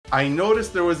I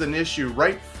noticed there was an issue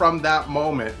right from that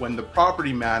moment when the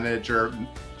property manager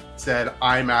said,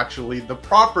 I'm actually the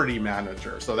property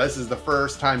manager. So this is the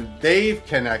first time they've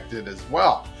connected as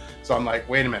well. So I'm like,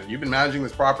 wait a minute, you've been managing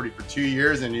this property for 2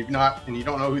 years and you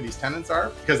don't know who these tenants are?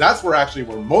 Because that's where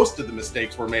most of the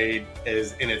mistakes were made,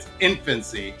 is in its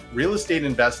infancy. Real estate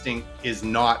investing is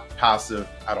not passive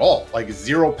at all, like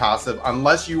zero passive,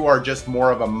 unless you are just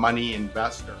more of a money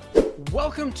investor.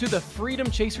 Welcome to the Freedom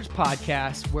Chasers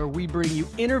podcast, where we bring you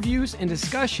interviews and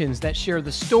discussions that share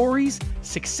the stories,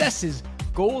 successes,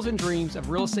 goals, and dreams of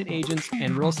real estate agents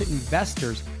and real estate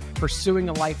investors pursuing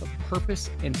a life of purpose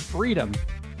and freedom.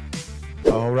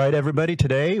 All right, everybody.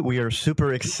 Today, we are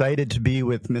super excited to be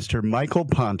with Mr. Michael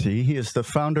Ponte. He is the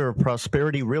founder of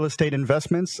Prosperity Real Estate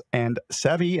Investments and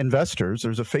Savvy Investors.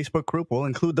 There's a Facebook group. We'll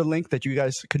include the link that you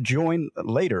guys could join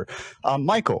later.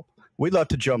 Michael, we'd love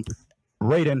to jump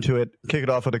right into it, kick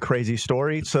it off with a crazy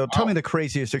story. So tell me the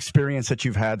craziest experience that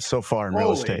you've had so far in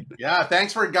real estate. Yeah,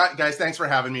 thanks for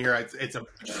having me here. It's a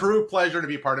true pleasure to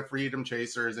be part of Freedom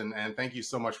Chasers, and thank you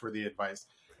so much for the advice.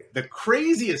 The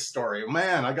craziest story,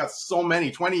 man, I got so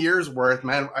many, 20 years worth,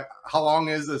 man. How long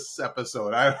is this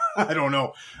episode? I don't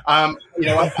know.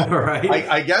 Right.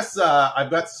 I guess I've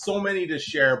got so many to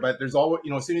share, but there's always,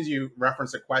 as soon as you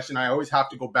reference a question, I always have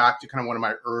to go back to kind of one of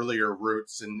my earlier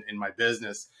roots in my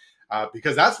business.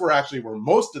 Because that's where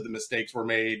most of the mistakes were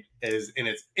made, is in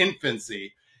its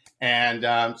infancy. And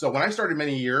so when I started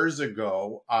many years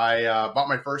ago, I bought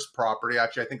my first property.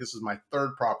 Actually, I think this was my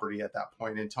third property at that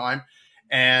point in time.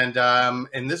 And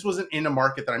this wasn't in a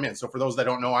market that I'm in. So for those that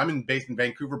don't know, I'm based in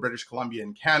Vancouver, British Columbia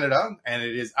in Canada. And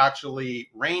it is actually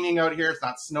raining out here. It's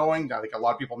not snowing, like a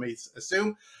lot of people may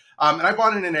assume. And I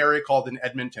bought in an area called in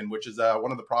Edmonton, which is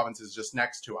one of the provinces just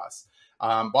next to us.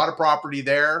 Bought a property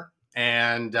there.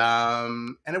 And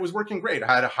it was working great.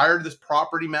 I had hired this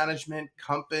property management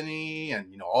company,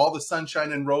 and all the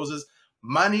sunshine and roses.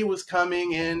 Money was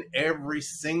coming in every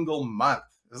single month.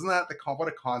 Isn't that what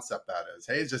a concept that is?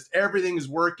 Hey, it's just everything is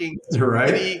working.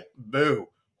 Right. Boo.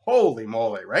 Holy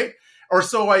moly, right? Or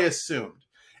so I assumed.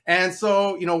 And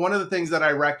so, one of the things that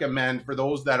I recommend for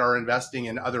those that are investing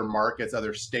in other markets,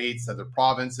 other states, other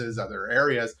provinces, other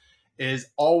areas, is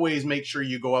always make sure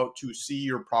you go out to see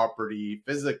your property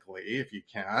physically if you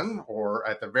can, or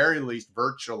at the very least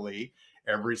virtually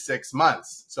every 6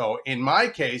 months. So in my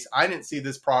case, I didn't see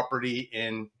this property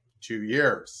in 2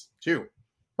 years,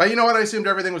 But you know what? I assumed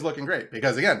everything was looking great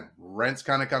because, again, rent's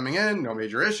kind of coming in, no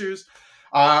major issues.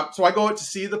 So I go out to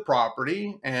see the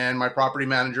property, and my property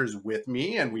manager is with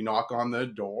me, and we knock on the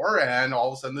door, and all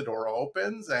of a sudden the door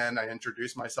opens, and I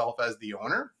introduce myself as the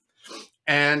owner.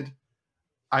 And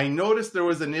I noticed there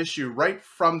was an issue right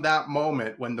from that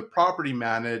moment when the property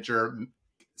manager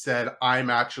said, I'm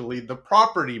actually the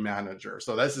property manager.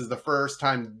 So this is the first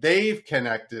time they've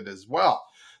connected as well.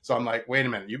 So I'm like, wait a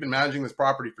minute, you've been managing this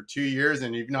property for 2 years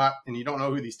and you don't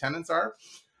know who these tenants are?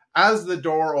 As the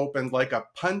door opens, like a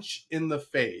punch in the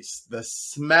face, the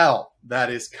smell that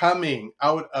is coming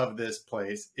out of this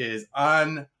place is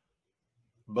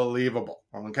unbelievable.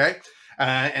 Okay.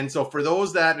 And so for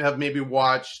those that have maybe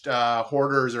watched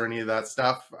Hoarders or any of that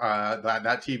stuff,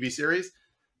 that TV series,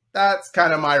 that's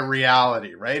kind of my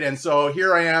reality, right? And so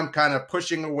here I am kind of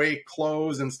pushing away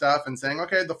clothes and stuff and saying,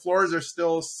 okay, the floors are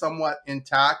still somewhat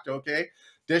intact, okay?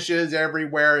 Dishes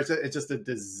everywhere. It's just a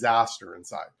disaster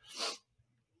inside.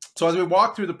 So as we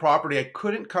walked through the property, I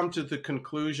couldn't come to the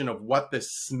conclusion of what the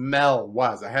smell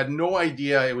was. I had no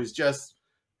idea. It was just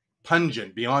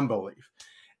pungent beyond belief.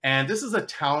 And this is a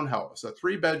townhouse, a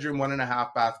 3-bedroom,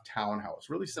 1.5-bath townhouse,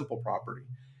 really simple property.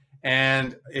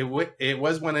 And it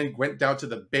was when I went down to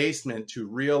the basement to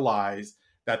realize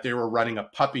that they were running a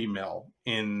puppy mill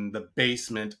in the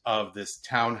basement of this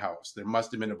townhouse. There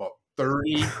must have been about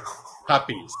 30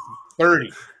 puppies,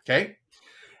 30, okay?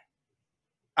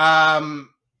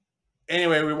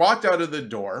 Anyway, we walked out of the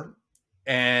door.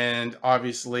 And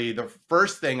obviously, the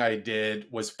first thing I did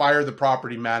was fire the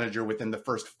property manager within the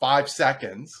first 5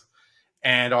 seconds.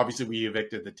 And obviously, we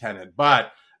evicted the tenant.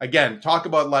 But again, talk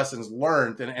about lessons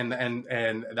learned. And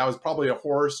that was probably a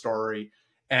horror story.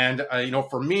 And,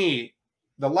 for me,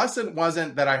 the lesson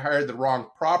wasn't that I hired the wrong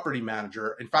property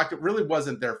manager. In fact, it really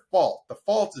wasn't their fault. The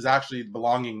fault is actually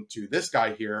belonging to this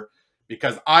guy here,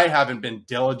 because I haven't been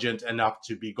diligent enough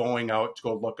to be going out to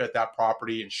go look at that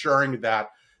property, ensuring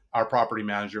that our property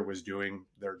manager was doing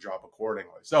their job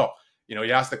accordingly. So,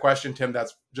 you asked the question, Tim,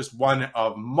 that's just one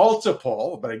of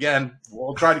multiple, but again,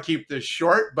 we'll try to keep this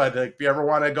short, but if you ever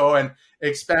want to go and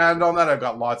expand on that, I've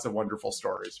got lots of wonderful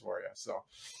stories for you. So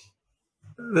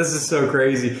This is so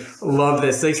crazy. Love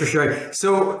this. Thanks for sharing.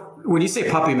 So when you say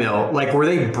puppy mill, like were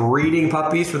they breeding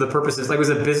puppies for the purposes, like was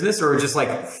it business or just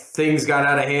like things got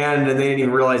out of hand and they didn't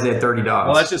even realize they had 30 dogs?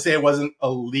 Well, let's just say it wasn't a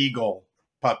legal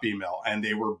puppy mill and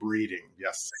they were breeding.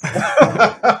 Yes.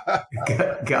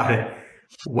 Got it.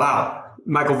 Wow.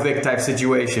 Michael Vick type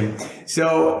situation.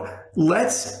 So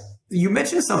you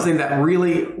mentioned something that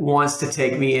really wants to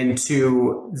take me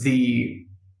into the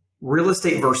real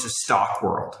estate versus stock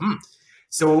world.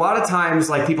 So a lot of times,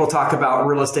 like people talk about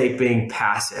real estate being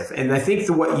passive. And I think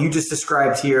what you just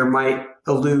described here might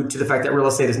allude to the fact that real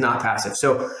estate is not passive.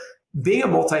 So being a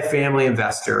multifamily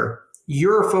investor,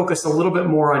 you're focused a little bit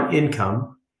more on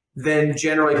income than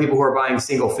generally people who are buying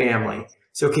single family.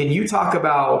 So can you talk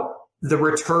about the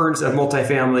returns of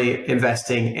multifamily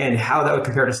investing and how that would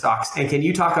compare to stocks? And can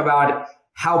you talk about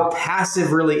how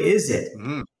passive really is it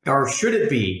or should it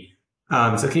be?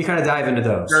 So can you kind of dive into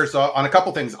those? Sure. So on a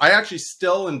couple things, I actually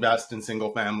still invest in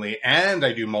single family and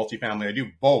I do multifamily. I do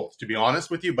both, to be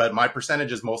honest with you, but my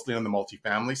percentage is mostly on the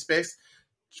multifamily space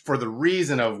for the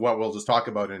reason of what we'll just talk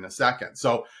about in a second.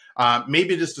 So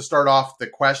maybe just to start off, the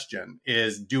question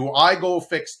is, do I go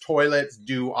fix toilets?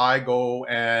 Do I go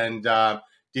and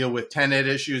deal with tenant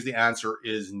issues? The answer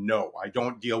is no. I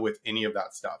don't deal with any of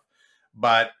that stuff.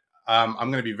 But I'm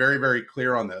going to be very, very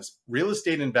clear on this. Real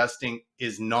estate investing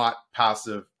is not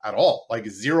passive at all, like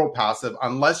zero passive,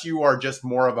 unless you are just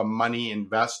more of a money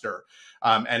investor.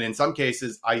 And in some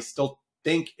cases, I still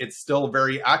think it's still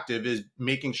very active, is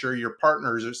making sure your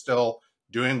partners are still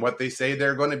doing what they say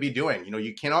they're going to be doing. You know,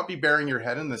 you cannot be burying your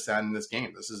head in the sand in this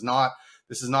game. This is not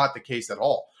the case at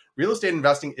all. Real estate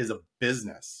investing is a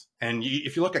business. And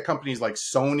if you look at companies like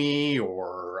Sony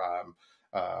or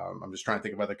I'm just trying to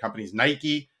think of other companies,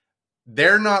 Nike,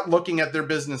 they're not looking at their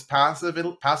business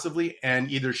passively,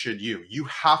 and either should you. You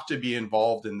have to be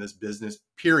involved in this business,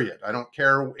 period. I don't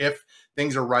care if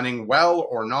things are running well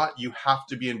or not. You have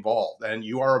to be involved, and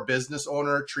you are a business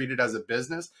owner, treat it as a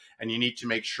business, and you need to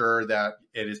make sure that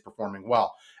it is performing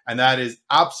well. And that is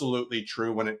absolutely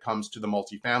true when it comes to the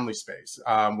multifamily space.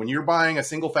 When you're buying a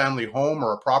single family home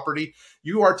or a property,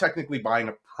 you are technically buying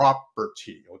a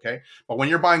property, okay? But when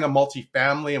you're buying a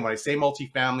multifamily, and when I say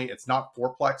multifamily, it's not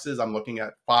fourplexes, I'm looking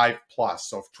at 5+,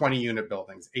 so 20 unit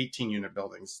buildings, 18 unit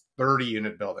buildings, 30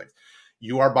 unit buildings.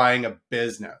 You are buying a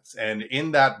business, and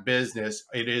in that business,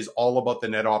 it is all about the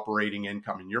net operating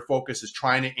income, and your focus is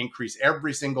trying to increase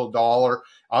every single dollar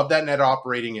of that net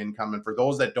operating income. And for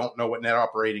those that don't know what net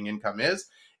operating income is,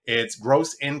 it's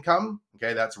gross income,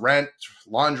 okay? That's rent,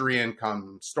 laundry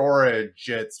income, storage,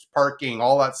 it's parking,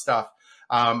 all that stuff,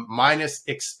 minus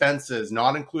expenses,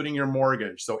 not including your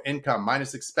mortgage. So income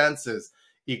minus expenses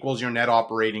equals your net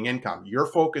operating income. Your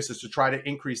focus is to try to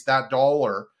increase that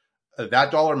dollar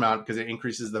amount, because it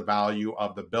increases the value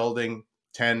of the building,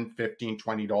 $10, $15,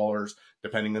 $20,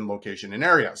 depending on location and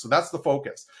area. So that's the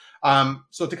focus.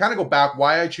 So to kind of go back,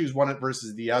 why I choose one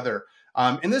versus the other.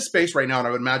 In this space right now, and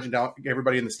I would imagine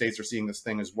everybody in the States are seeing this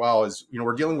thing as well, is, you know,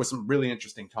 we're dealing with some really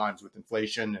interesting times with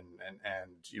inflation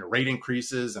and you know, rate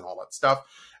increases and all that stuff.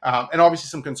 And obviously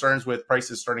some concerns with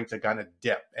prices starting to kind of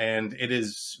dip. And it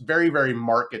is very, very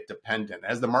market dependent.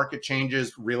 As the market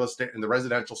changes, real estate in the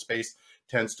residential space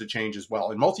tends to change as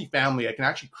well. In multifamily, I can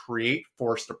actually create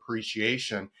forced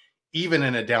appreciation even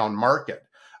in a down market.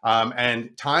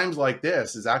 And times like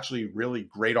this is actually really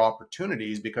great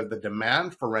opportunities because the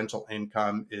demand for rental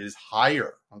income is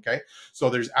higher. Okay. So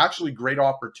there's actually great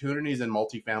opportunities in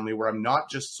multifamily where I'm not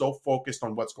just so focused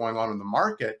on what's going on in the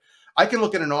market. I can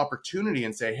look at an opportunity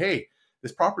and say, hey,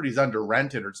 this property is under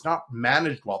rented or it's not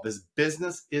managed well. This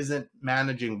business isn't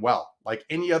managing well. Like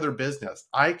any other business,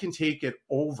 I can take it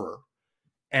over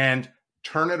and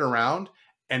turn it around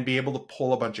and be able to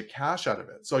pull a bunch of cash out of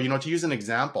it. So, you know, to use an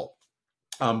example,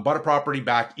 bought a property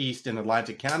back east in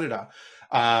Atlantic Canada.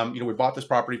 You know, we bought this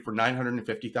property for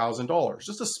 $950,000,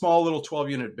 just a small little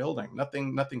 12-unit building,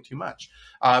 nothing too much.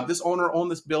 This owner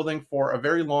owned this building for a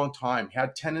very long time,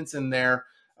 had tenants in there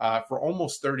for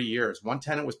almost 30 years. One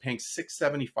tenant was paying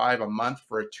 $675 a month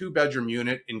for a 2-bedroom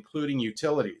unit, including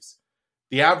utilities.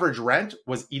 The average rent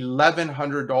was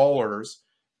 $1,100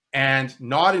 and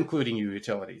not including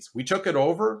utilities. We took it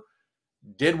over,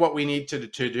 did what we need to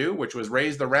do, which was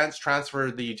raise the rents, transfer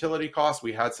the utility costs.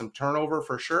 We had some turnover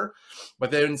for sure.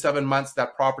 But then in 7 months,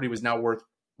 that property was now worth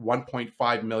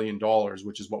 $1.5 million,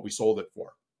 which is what we sold it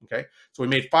for. Okay. So we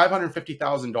made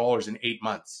 $550,000 in 8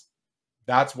 months.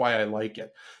 That's why I like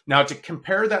it. Now, to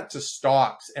compare that to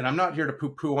stocks, and I'm not here to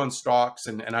poo-poo on stocks,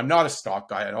 and I'm not a stock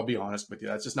guy, I'll be honest with you.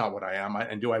 That's just not what I am.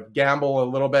 And do I gamble a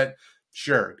little bit?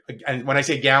 Sure. And when I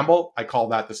say gamble, I call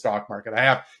that the stock market. I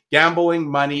have gambling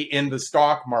money in the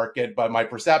stock market, but my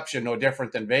perception, no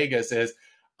different than Vegas, is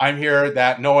I'm here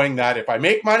that knowing that if I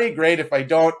make money, great. If I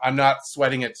don't, I'm not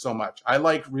sweating it so much. I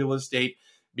like real estate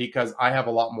because I have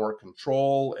a lot more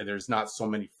control and there's not so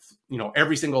many,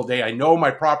 every single day I know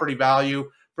my property value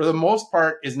for the most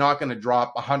part is not going to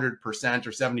drop 100%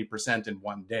 or 70% in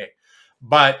one day.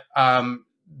 But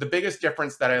the biggest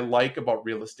difference that I like about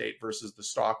real estate versus the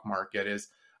stock market is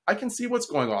I can see what's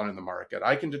going on in the market.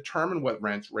 I can determine what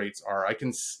rent rates are. I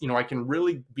can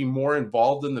really be more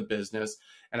involved in the business,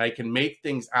 and I can make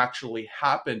things actually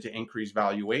happen to increase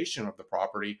valuation of the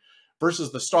property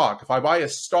versus the stock. If I buy a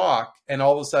stock and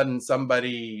all of a sudden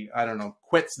somebody, I don't know,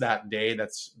 quits that day,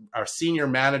 that's our senior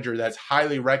manager that's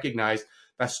highly recognized,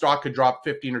 that stock could drop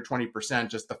 15 or 20%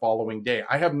 just the following day.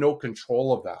 I have no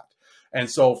control of that. And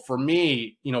so for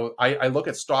me, I look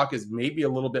at stock as maybe a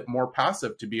little bit more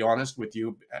passive, to be honest with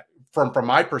you. From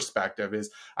my perspective,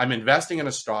 is I'm investing in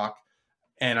a stock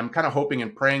and I'm kind of hoping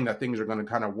and praying that things are going to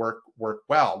kind of work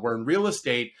well. Where in real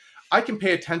estate, I can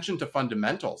pay attention to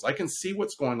fundamentals. I can see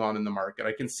what's going on in the market.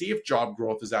 I can see if job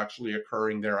growth is actually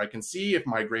occurring there. I can see if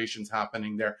migration's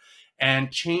happening there.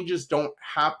 And changes don't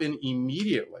happen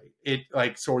immediately.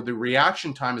 So the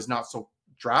reaction time is not so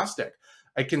drastic.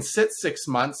 I can sit 6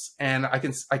 months and I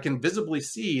can visibly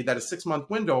see that a 6-month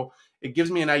window, it gives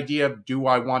me an idea of do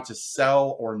I want to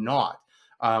sell or not.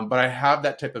 But I have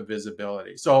that type of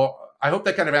visibility. So I hope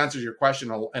that kind of answers your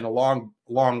question in a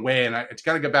long way. And to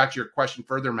kind of get back to your question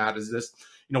further, Matt, is this,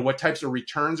 what types of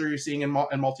returns are you seeing in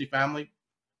multifamily?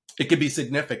 It could be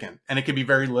significant and it could be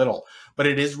very little, but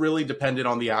it is really dependent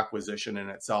on the acquisition in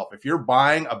itself. If you're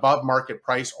buying above market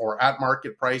price or at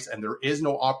market price and there is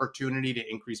no opportunity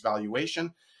to increase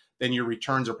valuation, then your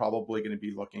returns are probably going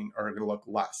to look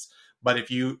less. But if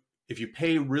you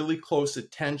pay really close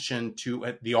attention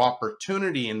to the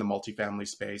opportunity in the multifamily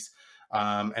space,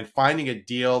 and finding a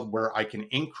deal where I can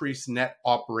increase net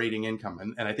operating income.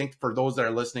 And I think for those that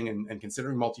are listening and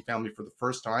considering multifamily for the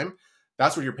first time,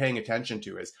 that's what you're paying attention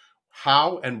to, is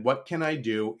how and what can I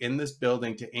do in this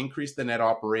building to increase the net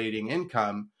operating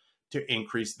income to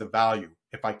increase the value.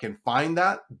 If I can find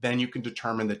that, then you can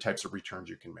determine the types of returns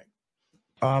you can make.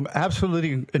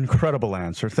 Absolutely incredible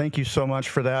answer. Thank you so much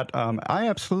for that. I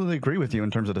absolutely agree with you in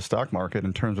terms of the stock market,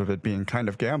 in terms of it being kind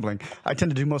of gambling. I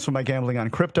tend to do most of my gambling on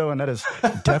crypto, and that is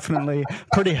definitely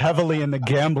pretty heavily in the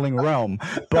gambling realm.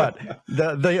 But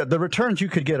the returns you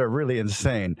could get are really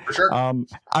insane. For sure.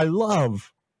 I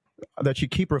love that you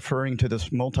keep referring to this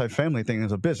multifamily thing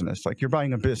as a business. Like you're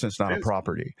buying a business, not a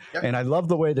property. Yep. And I love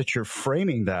the way that you're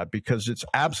framing that, because it's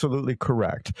absolutely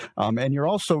correct. And you're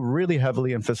also really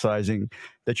heavily emphasizing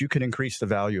that you can increase the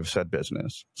value of said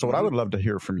business. So what I would love to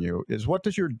hear from you is, what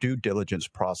does your due diligence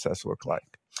process look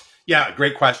like? Yeah,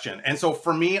 great question. And so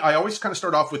for me, I always kind of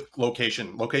start off with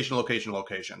location.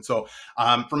 So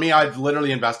for me, I've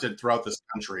literally invested throughout this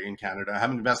country in Canada. I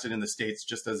haven't invested in the States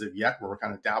just as of yet, where we're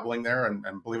kind of dabbling there. And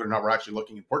believe it or not, we're actually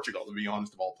looking in Portugal, to be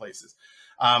honest, of all places.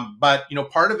 But,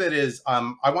 part of it is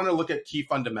I want to look at key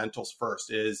fundamentals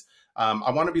first.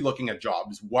 I want to be looking at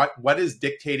jobs. What is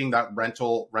dictating that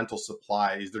rental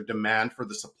supply? Is there demand for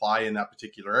the supply in that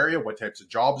particular area? What types of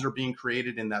jobs are being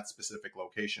created in that specific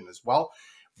location as well?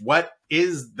 What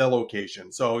is the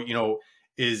location? So,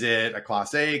 is it a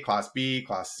class A, class B,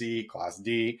 class C, class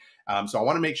D? So I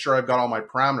want to make sure I've got all my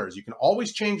parameters. You can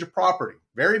always change a property.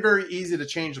 Very, very easy to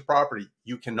change the property.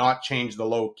 You cannot change the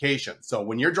location. So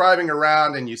when you're driving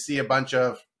around and you see a bunch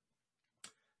of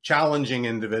challenging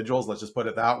individuals, let's just put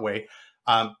it that way,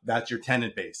 that's your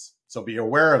tenant base. So be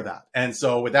aware of that. And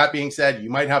so with that being said, you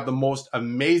might have the most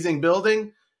amazing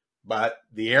building, but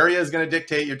the area is going to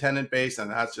dictate your tenant base, and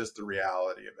that's just the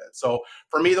reality of it. So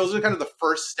for me, those are kind of the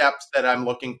first steps that I'm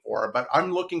looking for. But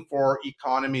I'm looking for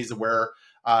economies where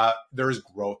there is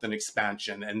growth and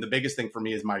expansion. And the biggest thing for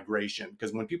me is migration,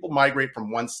 because when people migrate from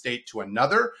one state to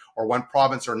another, or one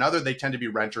province or another, they tend to be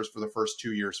renters for the first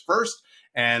 2 years first.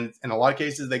 And in a lot of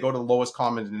cases, they go to the lowest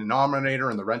common denominator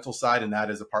in the rental side, and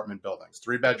that is apartment buildings.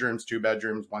 3 bedrooms, 2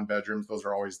 bedrooms, 1 bedrooms. Those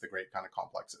are always the great kind of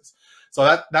complexes.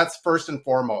 So that's first and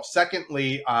foremost.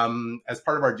 Secondly, as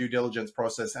part of our due diligence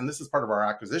process, and this is part of our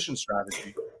acquisition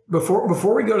strategy.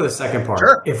 Before we go to the second part,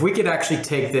 sure, if we could actually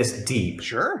take this deep.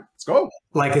 Sure, let's go.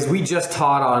 Like, as we just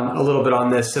taught on a little bit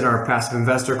on this in our passive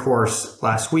investor course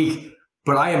last week,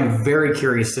 but I am very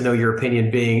curious to know your opinion,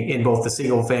 being in both the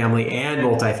single family and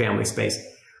multifamily space.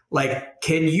 Like,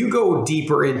 can you go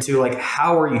deeper into, like,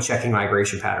 how are you checking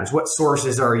migration patterns? What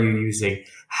sources are you using?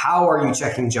 How are you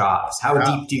checking jobs? How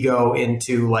deep do you go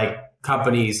into, like,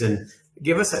 companies and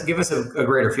Give us a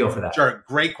greater feel for that. Sure.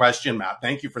 Great question, Matt.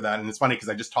 Thank you for that. And it's funny because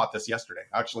I just taught this yesterday,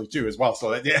 actually, too, as well.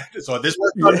 So, yeah, so this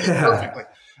worked out perfectly.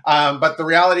 But the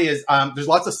reality is there's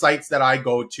lots of sites that I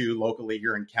go to locally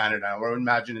here in Canada. I would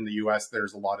imagine in the US,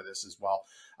 there's a lot of this as well.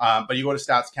 But you go to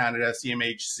Stats Canada,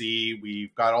 CMHC,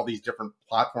 we've got all these different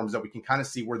platforms that we can kind of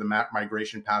see where the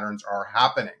migration patterns are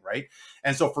happening, right?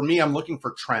 And so for me, I'm looking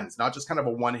for trends, not just kind of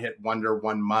a one-hit wonder,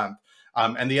 1 month.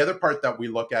 And the other part that we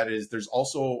look at is there's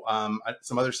also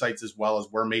some other sites as well as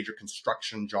where major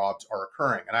construction jobs are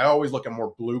occurring. And I always look at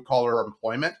more blue collar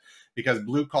employment because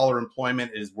blue collar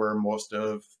employment is where most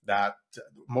of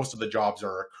the jobs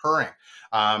are occurring.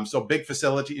 So big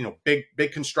facility,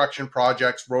 big construction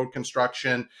projects, road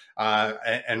construction,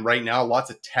 and right now lots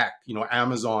of tech,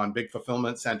 Amazon, big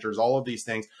fulfillment centers, all of these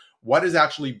things. What is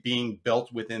actually being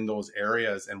built within those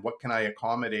areas, and what can I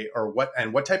accommodate, or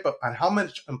how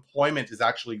much employment is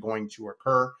actually going to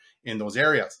occur in those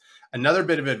areas? Another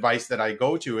bit of advice that I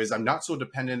go to is I'm not so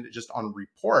dependent just on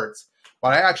reports,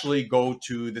 but I actually go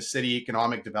to the city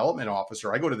economic development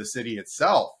officer. I go to the city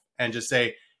itself and just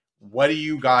say, what do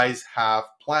you guys have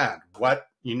planned? What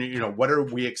are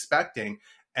we expecting?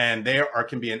 And there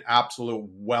can be an absolute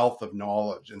wealth of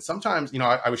knowledge. And sometimes,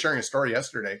 I was sharing a story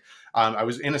yesterday. I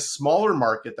was in a smaller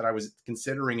market that I was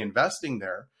considering investing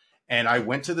there. And I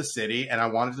went to the city and I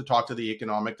wanted to talk to the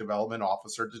economic development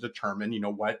officer to determine,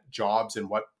 what jobs and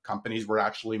what companies were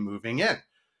actually moving in.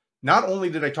 Not only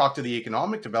did I talk to the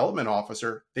economic development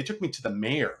officer, they took me to the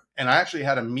mayor. And I actually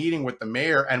had a meeting with the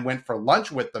mayor and went for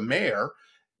lunch with the mayor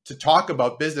to talk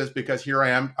about business because here I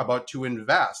am about to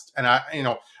invest. And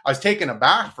I was taken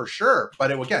aback for sure.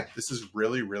 But again, this is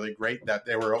really, really great that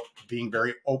they were being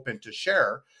very open to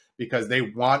share because they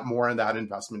want more of that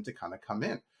investment to kind of come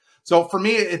in. So for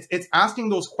me, it's asking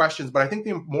those questions. But I think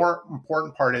the more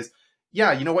important part is,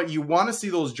 yeah, you know what? You want to see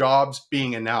those jobs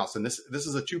being announced. And this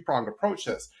is a two-pronged approach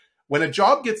to this. When a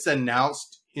job gets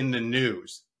announced in the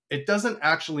news, it doesn't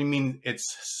actually mean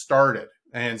it's started.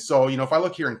 And so, if I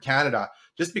look here in Canada,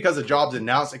 just because a job's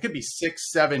announced, it could be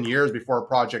 6-7 years before a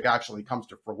project actually comes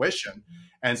to fruition.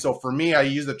 And so for me, I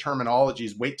use the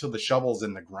terminologies, wait till the shovel's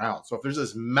in the ground. So if there's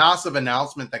this massive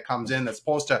announcement that comes in that's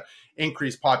supposed to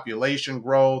increase population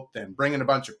growth and bring in a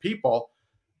bunch of people,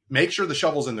 make sure the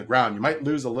shovel's in the ground. You might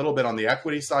lose a little bit on the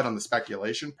equity side on the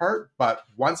speculation part, but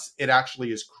once it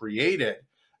actually is created,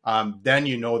 then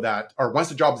that, or once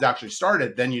the job is actually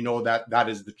started, then that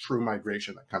is the true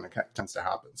migration that kind of tends to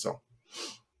happen. So.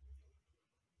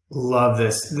 Love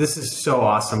this. This is so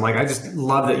awesome. I just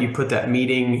love that you put that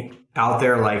meeting out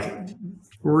there.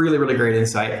 Really, really great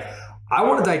insight. I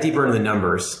want to dive deeper into the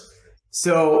numbers.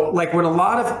 So when a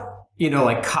lot of,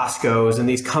 Costco's and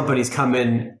these companies come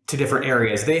in to different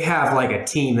areas, they have a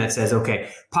team that says, okay,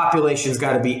 population's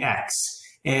got to be X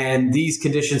and these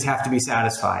conditions have to be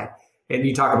satisfied. And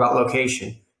you talk about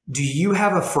location. Do you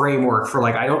have a framework for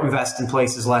I don't invest in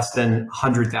places less than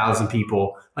 100,000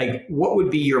 people? What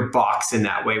would be your box in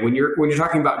that way? When you're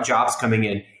talking about jobs coming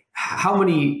in, how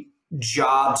many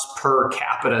jobs per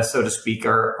capita, so to speak,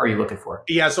 are you looking for?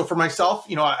 Yeah. So for myself,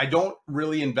 I don't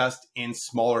really invest in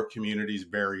smaller communities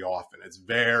very often. It's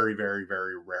very, very,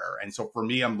 very rare. And so for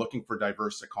me, I'm looking for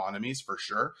diverse economies for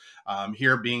sure.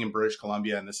 Here being in British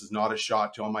Columbia, and this is not a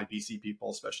shot to all my BC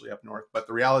people, especially up north, but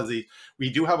the reality is we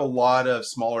do have a lot of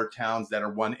smaller towns that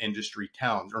are one industry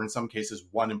towns, or in some cases,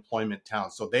 one employment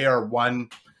towns. So they are one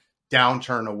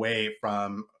downturn away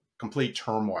from complete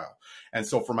turmoil. And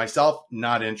so for myself,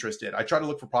 not interested. I try to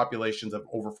look for populations of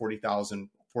over 40,000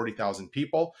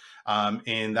 people.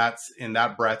 And that's in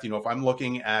that breath, if I'm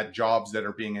looking at jobs that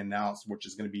are being announced, which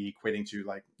is going to be equating to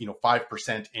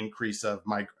 5% increase of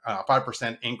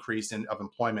 5% increase of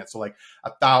employment. So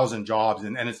 1,000 jobs.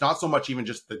 And it's not so much even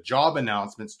just the job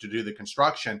announcements to do the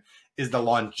construction, is the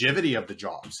longevity of the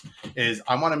jobs. Is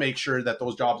I want to make sure that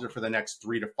those jobs are for the next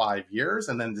 3 to 5 years.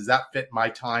 And then does that fit my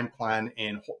time plan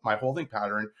and my holding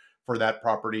pattern for that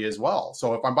property as well?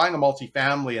 So if I'm buying a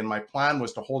multifamily and my plan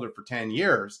was to hold it for 10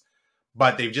 years,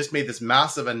 but they've just made this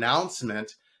massive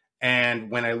announcement. And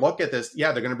when I look at this,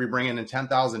 yeah, they're going to be bringing in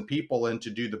 10,000 people in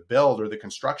to do the build or the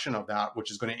construction of that,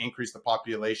 which is going to increase the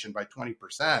population by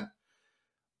 20%.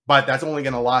 But that's only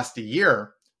going to last a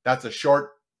year. That's a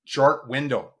short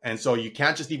window. And so you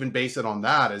can't just even base it on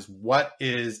that. As what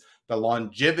is the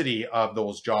longevity of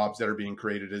those jobs that are being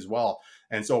created as well.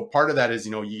 And so part of that is,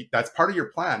 that's part of your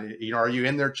plan. Are you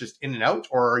in there just in and out,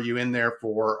 or are you in there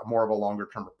for more of a longer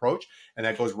term approach? And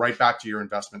that goes right back to your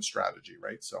investment strategy,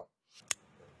 right? So.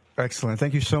 Excellent.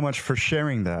 Thank you so much for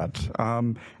sharing that.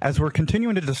 As we're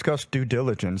continuing to discuss due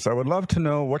diligence, I would love to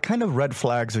know what kind of red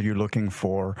flags are you looking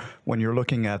for when you're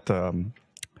looking at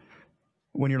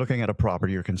when you're looking at a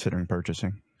property you're considering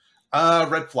purchasing?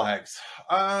 Red flags.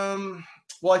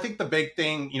 Well, I think the big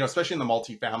thing, especially in the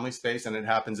multifamily space, and it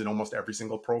happens in almost every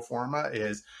single pro forma,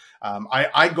 is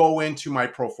I go into my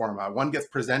pro forma. One gets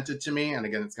presented to me, and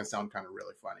again, it's going to sound kind of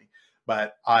really funny,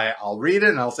 but I'll read it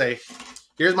and I'll say,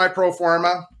 here's my pro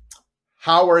forma.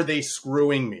 How are they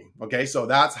screwing me? Okay, so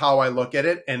that's how I look at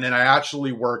it. And then I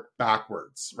actually work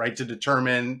backwards, right, to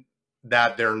determine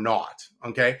that they're not.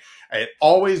 Okay, it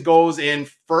always goes in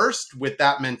first with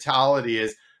that mentality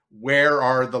is, where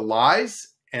are the lies,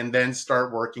 and then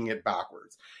start working it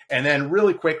backwards. And then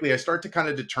really quickly, I start to kind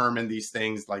of determine these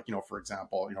things like, for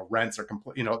example, rents are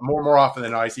complete, more often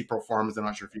than not, I see pro formas. I'm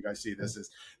not sure if you guys see this, is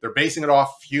they're basing it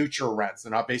off future rents.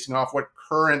 They're not basing it off what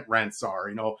current rents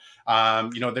are.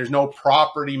 There's no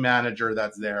property manager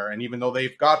that's there. And even though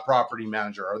they've got property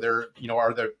manager,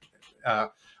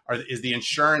 is the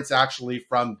insurance actually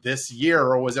from this year,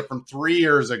 or was it from 3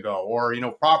 years ago? Or,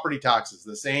 property taxes,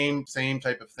 the same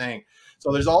type of thing.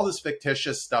 So there's all this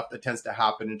fictitious stuff that tends to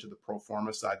happen into the pro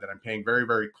forma side that I'm paying very,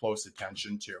 very close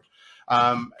attention to.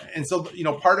 And so,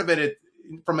 part of it,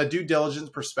 from a due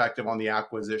diligence perspective on the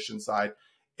acquisition side,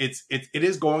 it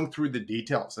is going through the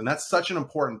details. And that's such an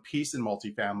important piece in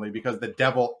multifamily, because the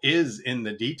devil is in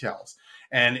the details.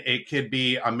 And it could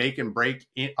be a make and break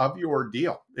of your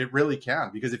deal. It really can.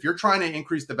 Because if you're trying to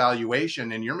increase the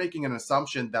valuation and you're making an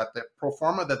assumption that the pro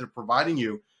forma that they're providing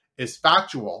you is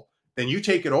factual, then you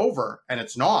take it over and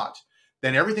it's not,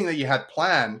 then everything that you had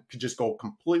planned could just go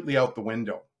completely out the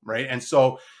window, right? And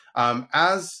so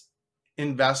as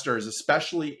investors,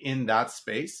 especially in that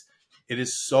space, it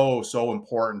is so, so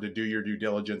important to do your due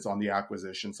diligence on the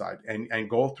acquisition side and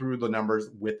go through the numbers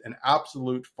with an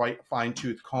absolute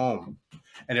fine-tooth comb.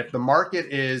 And if the market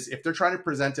if they're trying to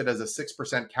present it as a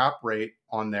 6% cap rate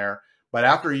on there, but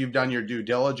after you've done your due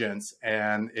diligence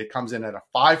and it comes in at a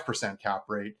 5% cap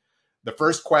rate, the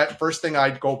first thing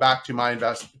I'd go back to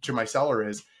my seller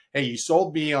is, hey, you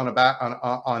sold me on a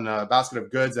basket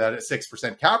of goods at a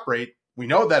 6% cap rate. We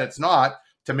know that it's not.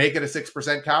 To make it a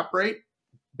 6% cap rate,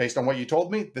 based on what you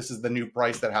told me, this is the new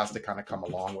price that has to kind of come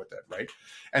along with it, right?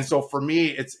 And so for me,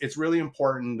 it's really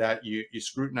important that you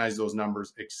scrutinize those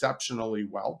numbers exceptionally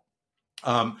well.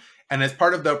 And as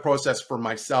part of the process for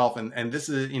myself, and this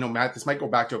is, Matt, this might go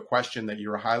back to a question that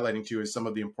you were highlighting to, is some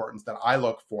of the importance that I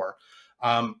look for.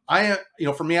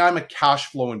 For me, I'm a cash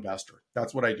flow investor.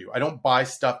 That's what I do. I don't buy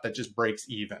stuff that just breaks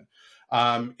even.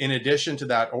 In addition to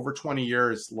that, over 20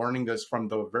 years, learning this from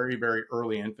the very, very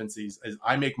early infancies, is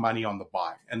I make money on the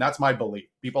buy. And that's my belief.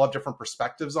 People have different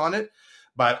perspectives on it,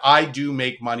 but I do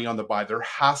make money on the buy. There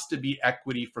has to be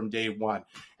equity from day one.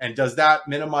 And does that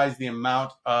minimize the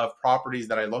amount of properties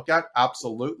that I look at?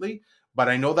 Absolutely. But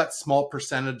I know that small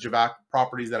percentage of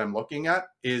properties that I'm looking at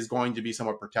is going to be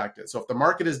somewhat protected. So if the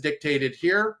market is dictated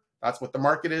here, that's what the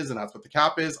market is and that's what the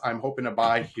cap is, I'm hoping to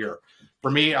buy here. For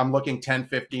me, I'm looking 10,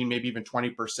 15, maybe even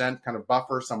 20% kind of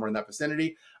buffer somewhere in that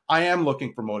vicinity. I am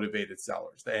looking for motivated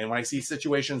sellers. And when I see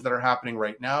situations that are happening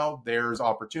right now, there's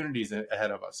opportunities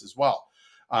ahead of us as well.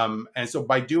 And so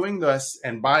by doing this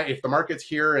and if the market's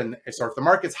here, if the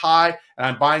market's high and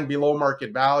I'm buying below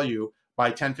market value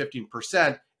by 10,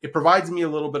 15%, it provides me a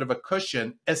little bit of a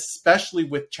cushion, especially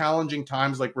with challenging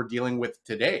times like we're dealing with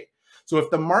today. So if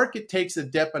the market takes a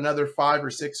dip another 5 or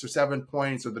 6 or 7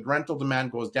 points, or the rental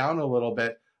demand goes down a little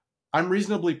bit, I'm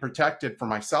reasonably protected for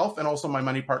myself and also my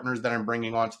money partners that I'm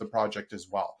bringing onto the project as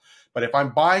well. But if I'm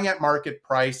buying at market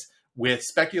price with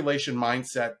speculation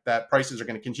mindset that prices are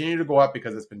going to continue to go up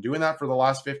because it's been doing that for the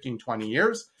last 15, 20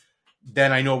 years,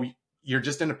 then I know you're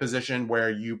just in a position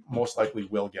where you most likely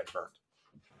will get burned.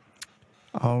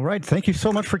 All right. Thank you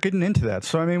so much for getting into that.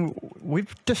 So,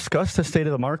 we've discussed the state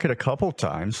of the market a couple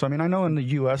times. So, I know in the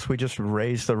U.S. we just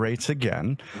raised the rates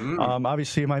again.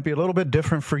 Obviously, it might be a little bit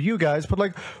different for you guys,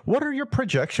 but what are your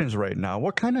projections right now?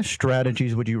 What kind of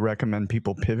strategies would you recommend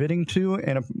people pivoting to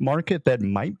in a market that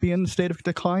might be in the state of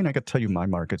decline? I could tell you my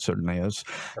market certainly is.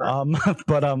 Sure.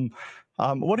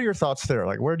 What are your thoughts there?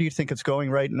 Where do you think it's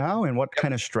going right now, and what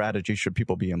kind of strategy should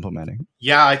people be implementing?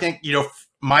 Yeah, I think,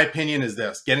 my opinion is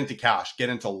this: get into cash, get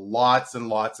into lots and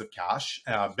lots of cash.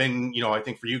 I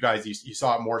think for you guys, you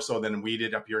saw it more so than we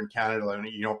did up here in Canada.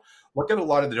 Look at a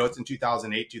lot of the notes in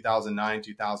 2008, 2009,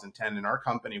 2010. In our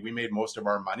company, we made most of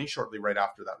our money shortly right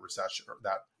after that recession, or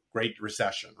that Great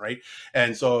Recession, right?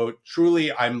 And so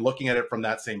truly, I'm looking at it from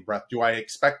that same breath. Do I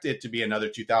expect it to be another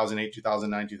 2008,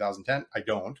 2009, 2010? I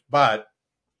don't, but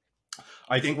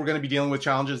I think we're going to be dealing with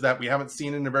challenges that we haven't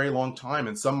seen in a very long time.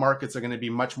 And some markets are going to be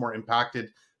much more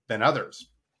impacted than others.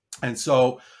 And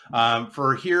so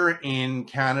for here in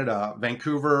Canada,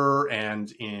 Vancouver and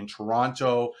in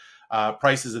Toronto,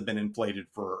 prices have been inflated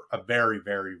for a very,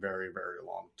 very, very, very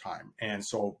long time. And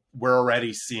so we're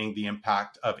already seeing the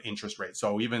impact of interest rates.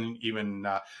 So even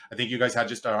I think you guys had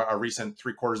just a recent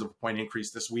 0.75 point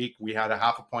increase this week. We had a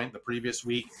 0.5 point the previous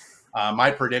week.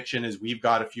 My prediction is we've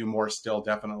got a few more still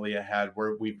definitely ahead.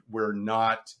 We're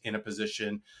not in a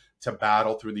position to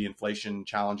battle through the inflation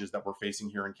challenges that we're facing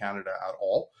here in Canada at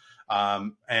all.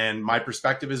 And my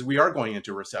perspective is we are going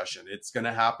into recession. It's going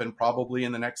to happen probably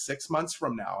in the next 6 months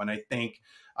from now. And I think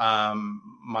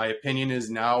my opinion is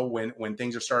now when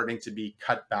things are starting to be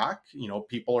cut back,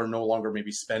 people are no longer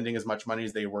maybe spending as much money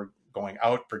as they were going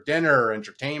out for dinner or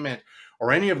entertainment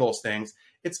or any of those things.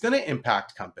 It's going to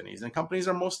impact companies, and companies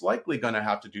are most likely going to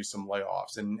have to do some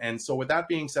layoffs. And so with that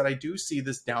being said, I do see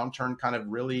this downturn kind of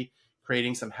really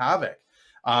creating some havoc.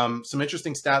 Some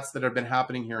interesting stats that have been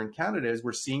happening here in Canada is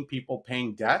we're seeing people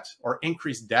paying debt or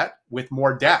increased debt with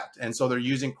more debt. And so they're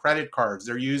using credit cards,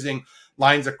 they're using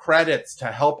lines of credits to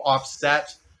help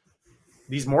offset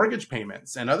these mortgage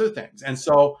payments and other things. And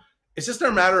so it's just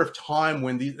a matter of time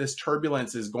when this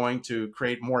turbulence is going to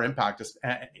create more impact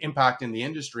in the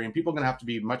industry, and people are going to have to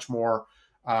be much more,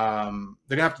 they're going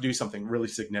to have to do something really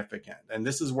significant. And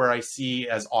this is where I see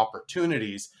as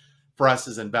opportunities for us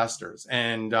as investors.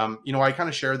 And, I kind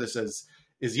of share this as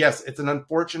yes, it's an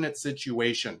unfortunate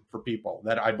situation for people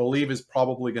that I believe is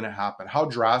probably going to happen. How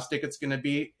drastic it's going to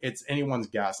be, it's anyone's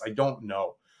guess. I don't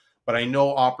know, but I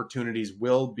know opportunities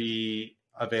will be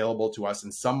available to us,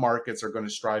 and some markets are going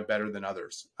to strive better than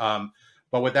others.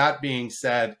 But with that being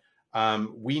said,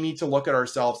 we need to look at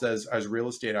ourselves as real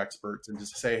estate experts and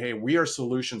just say, hey, we are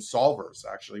solution solvers.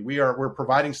 Actually, we're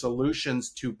providing solutions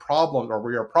to problems, or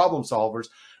we are problem solvers.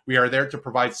 We are there to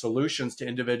provide solutions to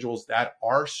individuals that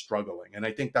are struggling. And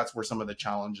I think that's where some of the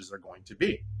challenges are going to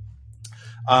be.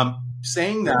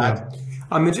 Saying that.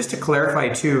 And just to clarify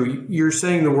too, you're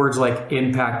saying the words like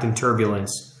impact and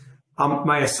turbulence.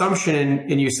 My assumption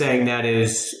in you saying that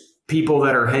is people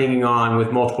that are hanging on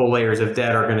with multiple layers of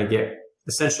debt are going to get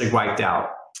essentially wiped out.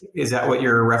 Is that what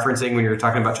you're referencing when you're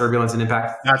talking about turbulence and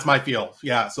impact? That's my field.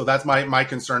 Yeah. So that's my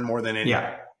concern more than anything.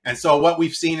 Yeah. And so what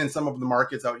we've seen in some of the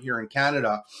markets out here in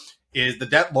Canada is the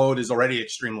debt load is already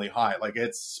extremely high. Like,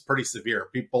 it's pretty severe.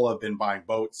 People have been buying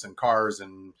boats and cars,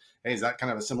 and hey, is that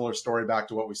kind of a similar story back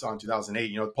to what we saw in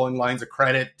 2008, pulling lines of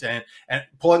credit and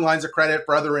pulling lines of credit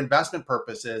for other investment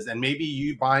purposes. And maybe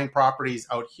you buying properties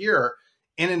out here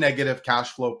in a negative cash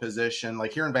flow position,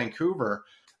 like here in Vancouver.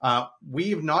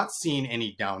 We've not seen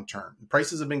any downturn.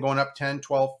 Prices have been going up 10,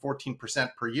 12, 14%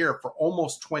 per year for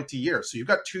almost 20 years. So you've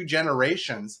got two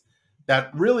generations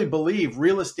that really believe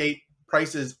real estate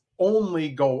prices only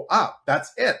go up.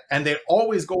 That's it. And they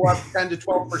always go up 10 to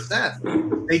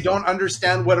 12%. They don't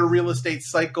understand what a real estate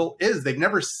cycle is. They've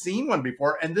never seen one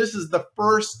before. And this is the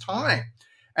first time.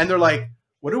 And they're like,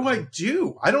 what do I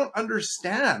do? I don't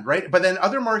understand, right? But then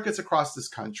other markets across this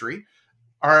country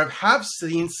have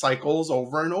seen cycles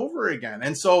over and over again.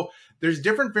 And so there's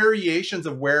different variations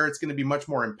of where it's going to be much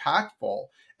more impactful.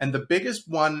 And the biggest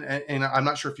one, and I'm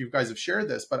not sure if you guys have shared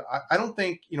this, but I don't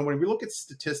think, when we look at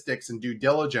statistics and due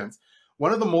diligence,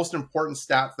 one of the most important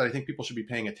stats that I think people should be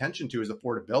paying attention to is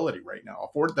affordability right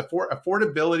now.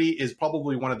 Affordability is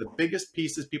probably one of the biggest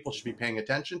pieces people should be paying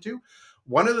attention to.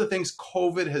 One of the things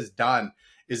COVID has done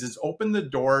is it's opened the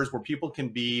doors where people can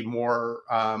be more,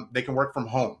 they can work from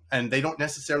home, and they don't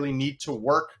necessarily need to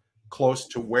work close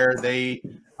to where they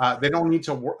don't need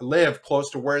to live close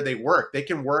to where they work. They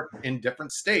can work in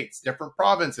different states, different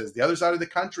provinces, the other side of the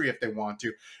country if they want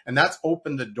to. And that's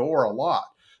opened the door a lot.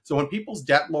 So when people's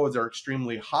debt loads are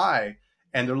extremely high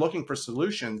and they're looking for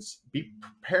solutions, be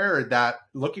prepared that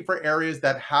looking for areas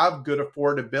that have good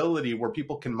affordability where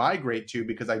people can migrate to,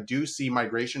 because I do see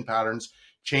migration patterns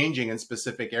changing in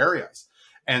specific areas.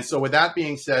 And so with that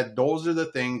being said, those are the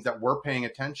things that we're paying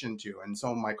attention to. And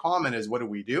so my comment is, what do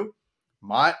we do?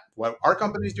 What our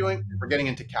company's doing, we're getting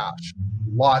into cash,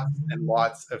 lots and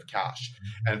lots of cash.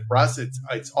 And for us,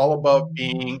 it's all about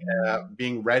being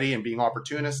ready and being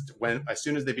opportunist as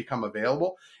soon as they become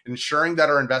available, ensuring that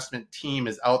our investment team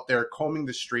is out there combing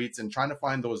the streets and trying to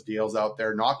find those deals out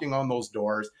there, knocking on those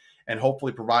doors, and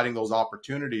hopefully providing those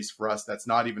opportunities for us that's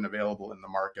not even available in the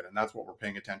market. And that's what we're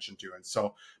paying attention to. And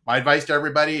so my advice to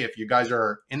everybody, if you guys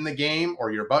are in the game or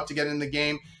you're about to get in the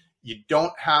game, you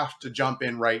don't have to jump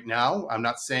in right now. I'm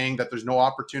not saying that there's no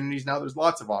opportunities now. There's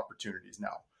lots of opportunities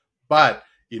now. But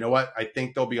you know what? I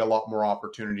think there'll be a lot more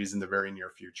opportunities in the very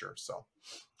near future. So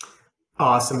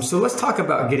awesome. So let's talk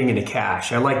about getting into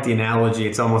cash. I like the analogy.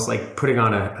 It's almost like putting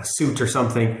on a suit or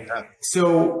something. Yeah.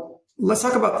 So let's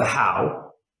talk about the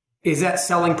how. Is that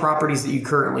selling properties that you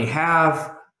currently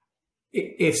have?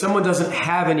 if someone doesn't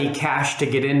have any cash to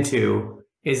get into,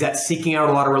 is that seeking out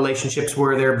a lot of relationships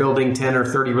where they're building 10 or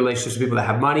 30 relationships with people that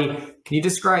have money? Can you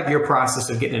describe your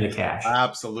process of getting into cash?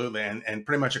 Absolutely. And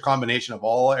pretty much a combination of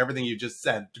everything you just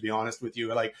said, to be honest with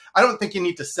you. Like, I don't think you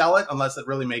need to sell it unless it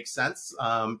really makes sense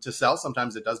to sell.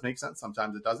 Sometimes it does make sense.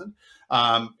 Sometimes it doesn't.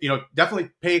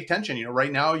 Definitely pay attention.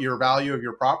 Right now, your value of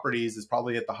your properties is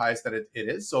probably at the highest that it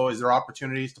is. So is there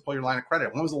opportunities to pull your line of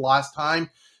credit? When was the last time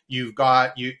you've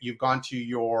gone to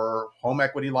your home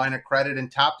equity line of credit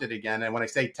and tapped it again? And when I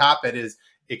say tap it, is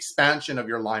expansion of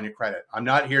your line of credit. I'm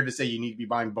not here to say you need to be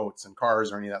buying boats and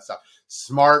cars or any of that stuff.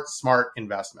 Smart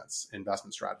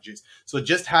investment strategies. So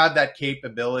just have that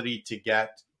capability to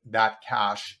get that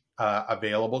cash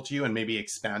available to you, and maybe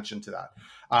expansion to that.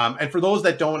 And for those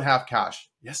that don't have cash,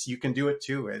 yes, you can do it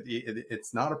too.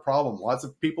 It's not a problem. Lots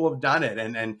of people have done it.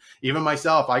 And even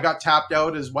myself, I got tapped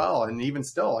out as well. And even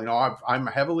still, I'm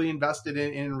heavily invested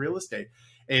in real estate.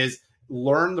 Is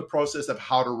learn the process of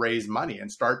how to raise money and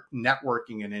start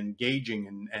networking and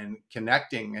engaging and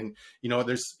connecting. And,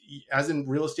 there's, as in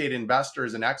real estate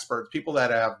investors and experts, people that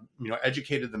have,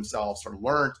 educated themselves or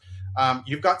learned,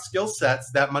 you've got skill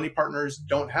sets that money partners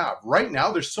don't have. Right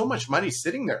now, there's so much money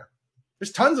sitting there.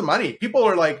 There's tons of money. People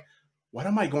are like, what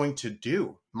am I going to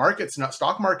do?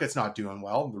 Stock market's not doing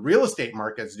well. The real estate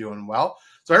market's doing well.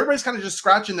 So everybody's kind of just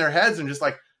scratching their heads and just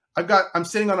like, I'm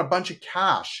sitting on a bunch of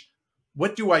cash.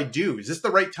 What do I do? Is this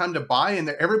the right time to buy? And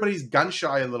everybody's gun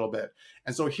shy a little bit.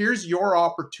 And so here's your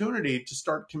opportunity to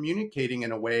start communicating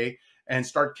in a way and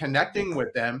start connecting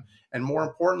with them. And more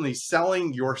importantly,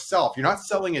 selling yourself. You're not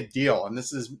selling a deal. And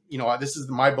this is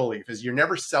my belief, is you're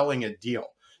never selling a deal.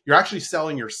 You're actually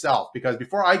selling yourself, because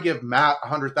before I give Matt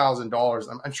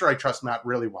 $100,000, I'm sure I trust Matt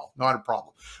really well, not a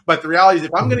problem. But the reality is,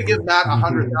 if I'm going to give Matt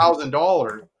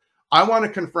 $100,000, I want to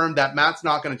confirm that Matt's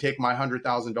not going to take my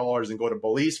 $100,000 and go to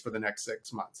Belize for the next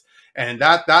 6 months. And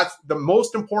that's the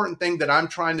most important thing that I'm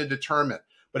trying to determine.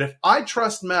 But if I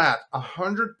trust Matt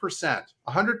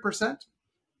 100%,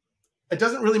 it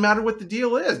doesn't really matter what the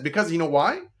deal is, because you know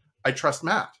why? I trust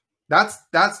Matt.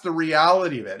 That's the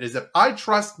reality of it, is if I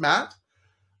trust Matt,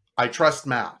 I trust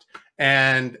Matt.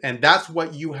 And that's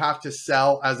what you have to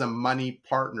sell as a money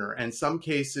partner. And some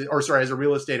cases, as a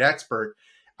real estate expert,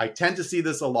 I tend to see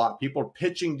this a lot. People are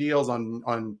pitching deals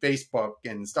on Facebook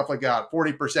and stuff like that,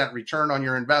 40% return on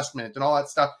your investment and all that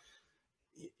stuff.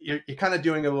 You're kind of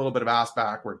doing a little bit of ass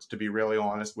backwards, to be really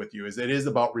honest with you. It is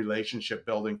about relationship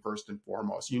building first and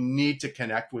foremost. You need to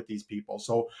connect with these people.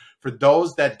 So for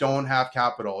those that don't have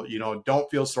capital, don't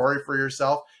feel sorry for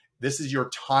yourself. This is your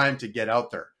time to get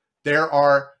out there. There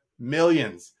are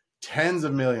millions, tens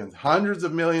of millions, hundreds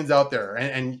of millions out there.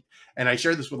 And I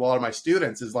share this with a lot of my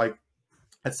students, is like,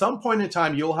 at some point in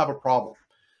time, you'll have a problem.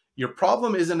 Your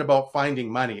problem isn't about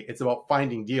finding money. It's about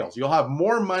finding deals. You'll have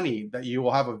more money that you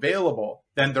will have available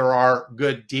than there are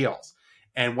good deals.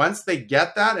 And once they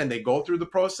get that and they go through the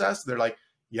process, they're like,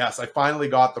 yes, I finally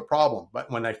got the problem. But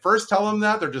when I first tell them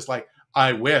that, they're just like,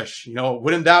 I wish,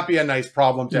 wouldn't that be a nice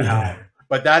problem to have?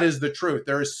 But that is the truth.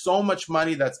 There is so much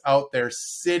money that's out there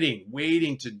sitting,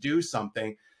 waiting to do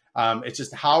something. It's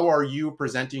just, how are you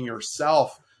presenting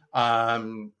yourself?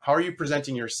 How are you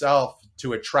presenting yourself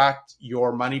to attract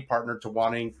your money partner to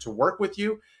wanting to work with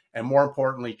you? And more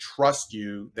importantly, trust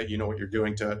you that you know what you're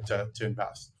doing to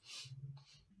invest.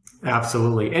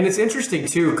 Absolutely. And it's interesting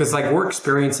too, because we're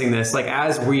experiencing this,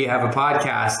 as we have a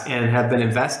podcast and have been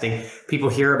investing, people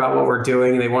hear about what we're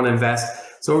doing and they want to invest.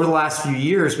 So over the last few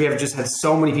years, we have just had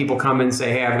so many people come and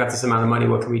say, hey, I've got this amount of money.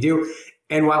 What can we do?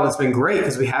 And while it's been great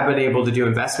because we have been able to do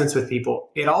investments with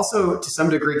people, it also to some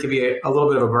degree can be a little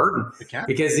bit of a burden,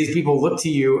 because these people look to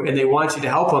you and they want you to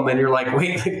help them. And you're like,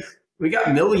 wait, we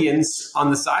got millions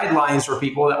on the sidelines for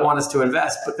people that want us to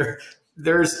invest, but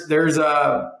there's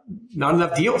not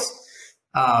enough deals.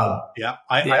 I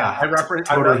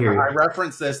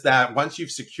reference this, that once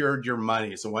you've secured your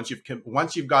money, so once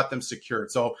you've got them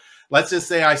secured. So let's just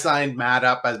say I signed Matt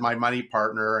up as my money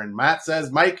partner, and Matt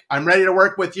says, Mike, I'm ready to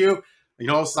work with you.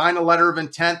 Sign a letter of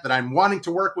intent that I'm wanting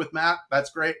to work with Matt.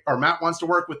 That's great. Or Matt wants to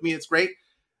work with me. It's great.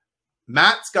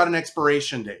 Matt's got an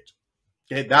expiration date.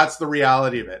 Okay, that's the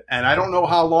reality of it. And I don't know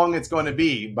how long it's going to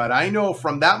be, but I know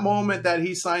from that moment that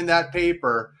he signed that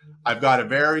paper, I've got a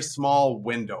very small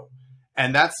window.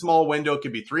 And that small window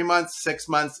could be 3 months, 6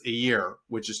 months, a year,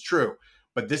 which is true.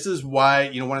 But this is why,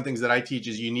 one of the things that I teach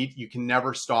is you can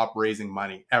never stop raising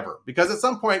money ever. Because at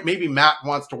some point, maybe Matt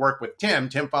wants to work with Tim.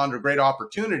 Tim found a great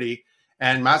opportunity.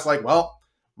 And Matt's like, well,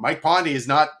 Mike Ponte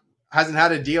hasn't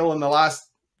had a deal in the last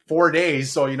 4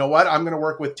 days. So you know what? I'm going to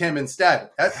work with Tim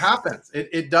instead. That happens.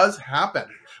 It does happen.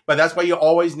 But that's why you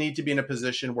always need to be in a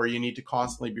position where you need to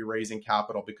constantly be raising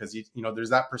capital, because there's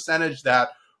that percentage that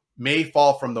may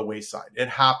fall from the wayside. It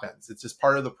happens. It's just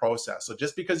part of the process. So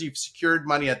just because you've secured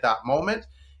money at that moment,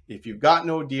 if you've got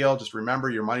no deal, just remember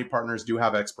your money partners do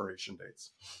have expiration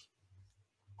dates.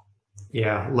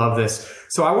 Yeah, love this.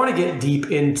 So I want to get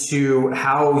deep into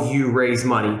how you raise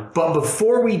money. But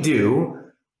before we do,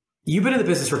 you've been in the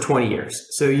business for 20 years.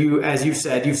 So you, as you've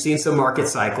said, you've seen some market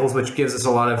cycles, which gives us a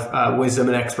lot of wisdom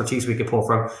and expertise we could pull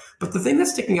from. But the thing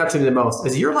that's sticking out to me the most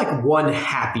is you're like one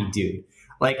happy dude.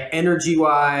 Like energy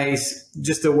wise,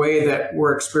 just the way that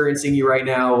we're experiencing you right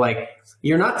now, like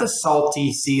you're not the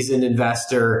salty seasoned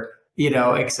investor,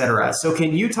 et cetera. So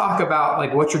can you talk about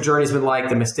like what your journey's been like,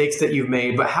 the mistakes that you've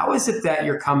made, but how is it that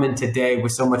you're coming today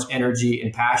with so much energy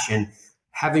and passion,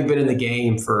 having been in the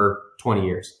game for 20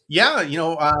 years? Yeah.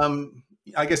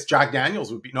 I guess Jack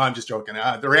Daniels would be, no, I'm just joking.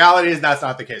 The reality is that's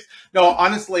not the case. No,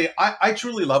 honestly, I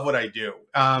truly love what I do.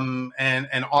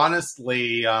 And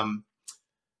honestly,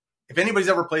 if anybody's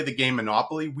ever played the game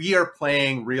Monopoly, we are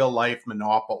playing real life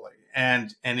Monopoly,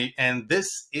 and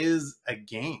this is a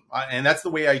game, and that's the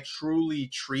way I truly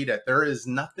treat it. There is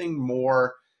nothing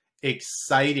more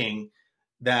exciting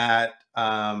Number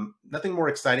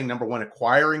one,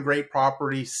 acquiring great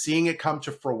property, seeing it come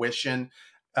to fruition,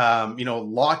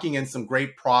 locking in some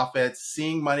great profits,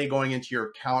 seeing money going into your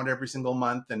account every single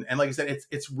month, and like I said,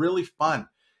 it's really fun.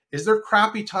 Is there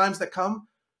crappy times that come?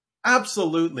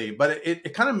 Absolutely. But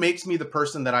it kind of makes me the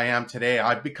person that I am today.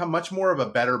 I've become much more of a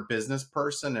better business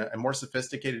person, a more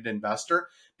sophisticated investor,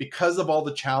 because of all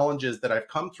the challenges that I've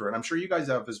come through. And I'm sure you guys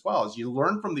have as well, as you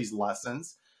learn from these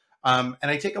lessons. And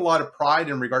I take a lot of pride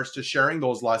in regards to sharing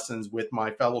those lessons with my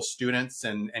fellow students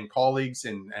and colleagues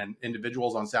and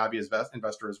individuals on Savvy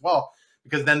Investor as well,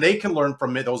 because then they can learn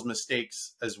from those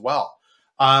mistakes as well.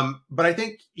 But I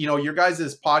think, your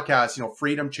guys' podcast,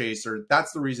 Freedom Chaser,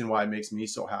 that's the reason why it makes me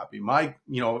so happy.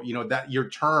 That your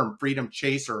term freedom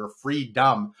chaser or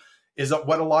freedom is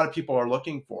what a lot of people are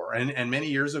looking for. And many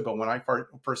years ago, when I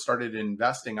first started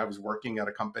investing, I was working at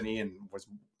a company and was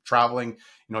traveling,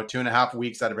 2.5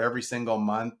 weeks out of every single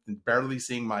month and barely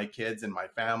seeing my kids and my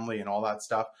family and all that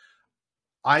stuff.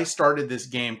 I started this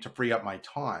game to free up my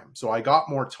time. So I got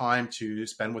more time to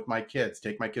spend with my kids,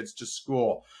 take my kids to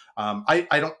school. I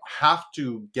don't have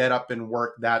to get up and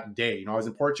work that day. I was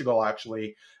in Portugal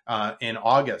actually in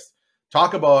August.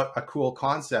 Talk about a cool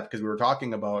concept, because we were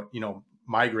talking about,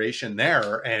 migration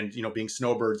there and, being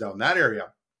snowbirds out in that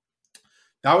area.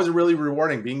 That was really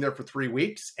rewarding, being there for 3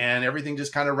 weeks, and everything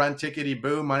just kind of run tickety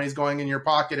boo. Money's going in your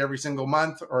pocket every single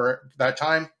month or that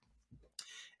time.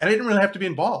 And I didn't really have to be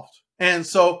involved. And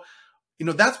so,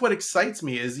 that's what excites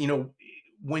me is,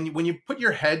 when you put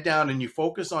your head down and you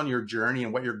focus on your journey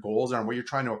and what your goals are and what you're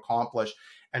trying to accomplish,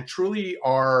 and truly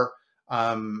are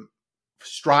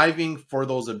striving for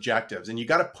those objectives, and you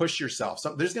got to push yourself.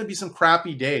 So there's going to be some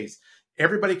crappy days.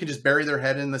 Everybody can just bury their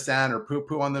head in the sand or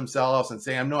poo-poo on themselves and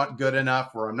say, I'm not good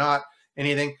enough, or I'm not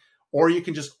anything. Or you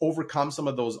can just overcome some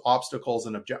of those obstacles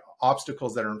and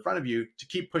obstacles that are in front of you to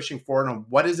keep pushing forward on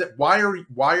what is it? Why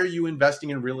are you investing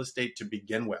in real estate to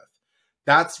begin with?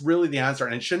 That's really the answer.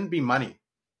 And it shouldn't be money.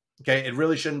 Okay. It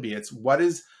really shouldn't be. It's what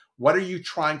are you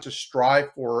trying to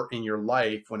strive for in your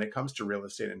life when it comes to real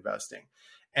estate investing?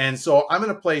 And so I'm in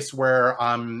a place where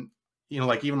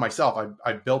like even myself,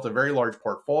 I've built a very large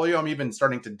portfolio. I'm even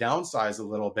starting to downsize a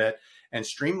little bit and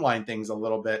streamline things a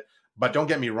little bit. But don't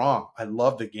get me wrong, I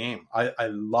love the game. I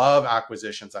love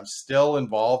acquisitions. I'm still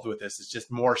involved with this. It's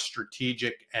just more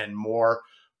strategic and more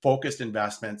focused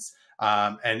investments,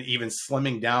 and even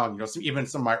slimming down. Even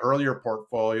some of my earlier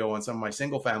portfolio and some of my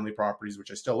single family properties,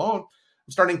 which I still own,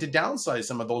 I'm starting to downsize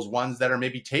some of those ones that are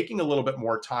maybe taking a little bit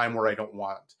more time where I don't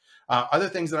want. Other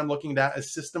things that I'm looking at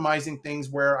is systemizing things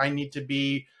where I need to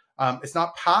be, it's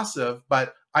not passive,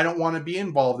 but I don't want to be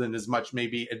involved in as much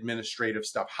maybe administrative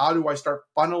stuff. How do I start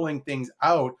funneling things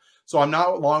out? So I'm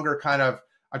no longer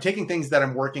I'm taking things that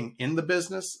I'm working in the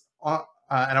business on,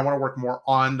 and I want to work more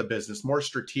on the business, more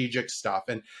strategic stuff.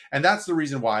 And that's the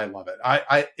reason why I love it.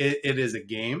 It is a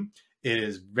game. It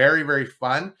is very, very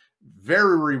fun,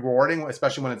 very rewarding,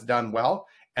 especially when it's done well.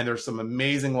 And there's some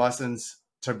amazing lessons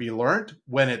to be learned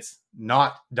when it's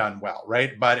not done well,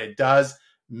 right? But it does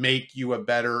make you a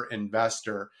better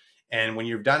investor. And when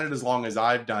you've done it as long as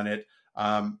I've done it,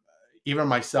 even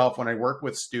myself, when I work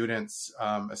with students,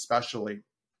 especially,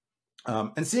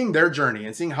 and seeing their journey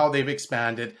and seeing how they've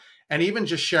expanded, and even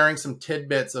just sharing some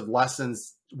tidbits of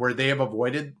lessons where they have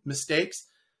avoided mistakes,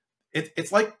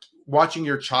 it's like watching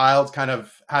your child kind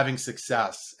of having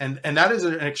success. And that is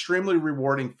an extremely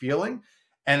rewarding feeling.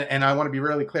 And I want to be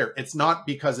really clear. It's not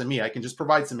because of me. I can just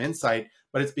provide some insight,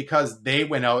 but it's because they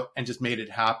went out and just made it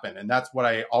happen. And that's what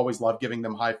I always love, giving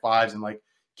them high fives and like,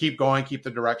 keep going, keep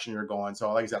the direction you're going.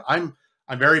 So like I said, I'm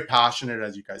very passionate,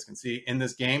 as you guys can see, in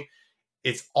this game.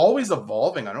 It's always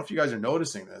evolving. I don't know if you guys are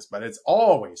noticing this, but it's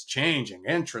always changing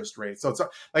interest rates. So it's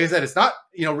like I said, it's not,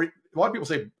 a lot of people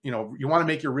say, you want to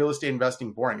make your real estate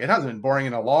investing boring. It hasn't been boring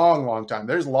in a long, long time.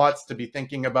 There's lots to be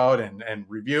thinking about and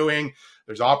reviewing.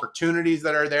 There's opportunities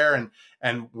that are there.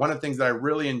 And one of the things that I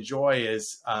really enjoy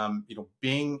is,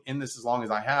 being in this as long as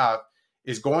I have,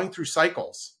 is going through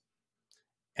cycles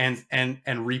and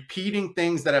repeating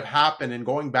things that have happened and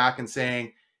going back and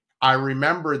saying, I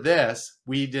remember this,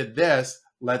 we did this,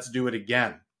 let's do it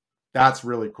again. That's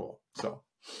really cool. So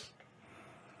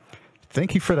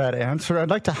thank you for that answer. I'd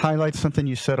like to highlight something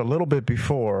you said a little bit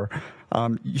before.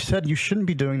 You said you shouldn't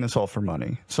be doing this all for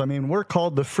money. So, I mean, we're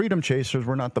called the freedom chasers.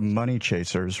 We're not the money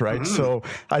chasers, right? Mm-hmm. So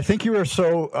I think you are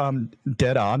so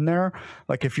dead on there.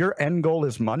 Like, if your end goal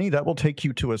is money, that will take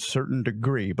you to a certain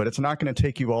degree, but it's not going to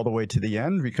take you all the way to the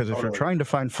end, because if you're trying to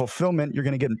find fulfillment, you're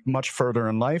going to get much further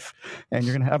in life, and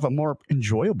you're going to have a more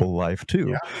enjoyable life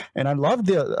too. Yeah. And I love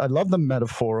the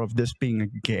metaphor of this being a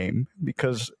game,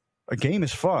 because a game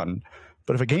is fun.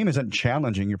 But if a game isn't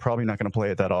challenging, you're probably not going to play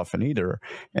it that often either.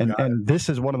 And this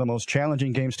is one of the most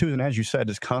challenging games too. And as you said,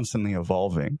 is constantly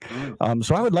evolving.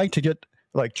 So I would like to get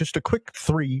like just a quick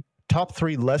top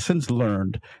three lessons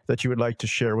learned that you would like to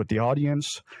share with the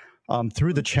audience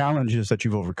through the challenges that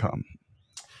you've overcome.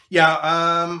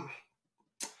 Yeah.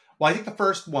 Well, I think the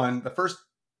first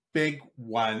big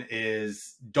one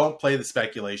is don't play the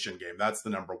speculation game. That's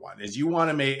the number one. Is you want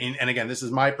to make, and again, this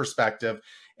is my perspective,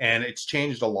 and it's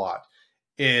changed a lot.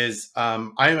 I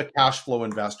am a cash flow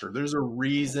investor. There's a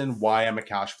reason why I'm a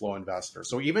cash flow investor.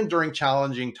 So even during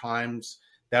challenging times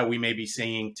that we may be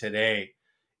seeing today,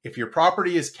 if your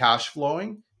property is cash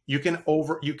flowing, you can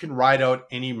ride out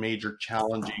any major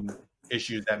challenging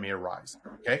issues that may arise.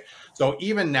 Okay. So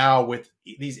even now with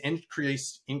these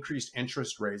increased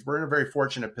interest rates, we're in a very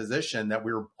fortunate position that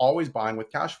we're always buying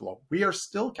with cash flow. We are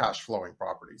still cash flowing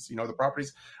properties. The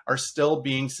properties are still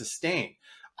being sustained.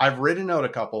 I've ridden out a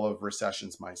couple of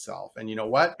recessions myself. And you know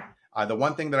what? The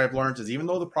one thing that I've learned is, even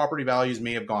though the property values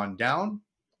may have gone down,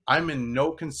 I'm in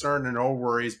no concern and no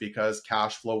worries, because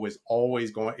cash flow is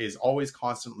always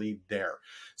constantly there.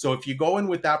 So if you go in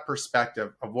with that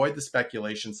perspective, avoid the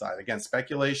speculation side. Again,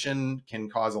 speculation can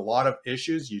cause a lot of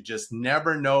issues. You just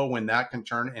never know when that can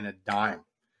turn in a dime.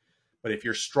 But if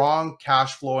you're strong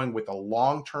cash flowing with a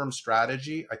long-term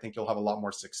strategy, I think you'll have a lot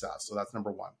more success. So that's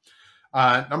number one.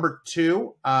 Number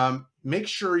two, make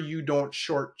sure you don't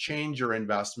shortchange your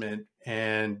investment.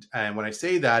 And when I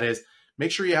say that is,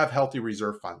 make sure you have healthy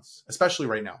reserve funds, especially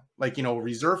right now. Like,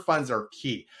 reserve funds are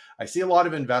key. I see a lot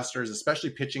of investors, especially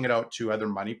pitching it out to other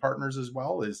money partners as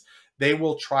well, is they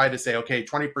will try to say, okay,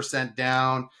 20%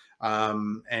 down.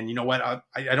 And you know what?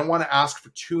 I don't want to ask for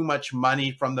too much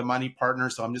money from the money partner.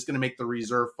 So I'm just going to make the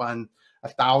reserve fund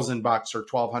 $1,000 or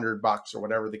 $1,200 or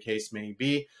whatever the case may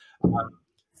be.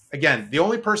 Again, the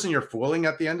only person you're fooling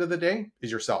at the end of the day is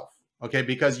yourself, okay?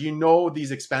 Because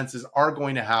these expenses are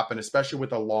going to happen, especially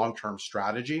with a long-term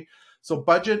strategy. So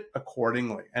budget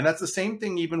accordingly. And that's the same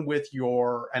thing even with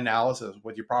your analysis,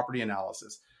 with your property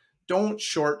analysis. Don't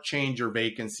shortchange your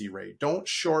vacancy rate. Don't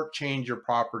shortchange your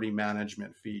property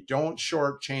management fee. Don't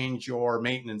shortchange your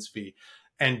maintenance fee.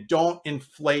 And don't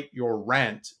inflate your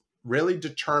rent. Really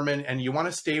determine, and you want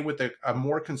to stay with a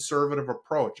more conservative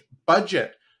approach.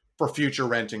 Budget for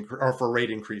future or for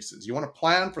rate increases. You want to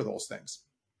plan for those things.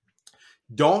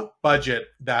 Don't budget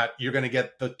that you're going to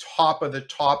get the top of the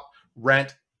top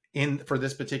rent in for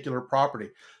this particular property.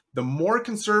 The more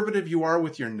conservative you are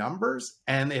with your numbers,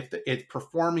 and if it's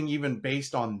performing even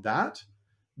based on that,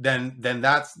 then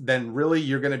really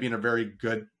you're going to be in a very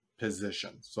good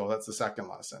position. So that's the second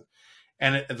lesson.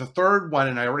 And the third one,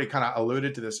 and I already kind of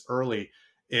alluded to this early,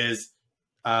 is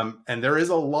and there is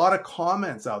a lot of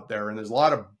comments out there, and there's a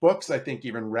lot of books I think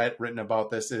even written about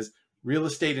this, is real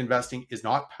estate investing is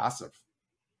not passive.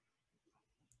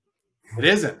 It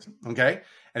isn't, okay?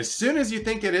 As soon as you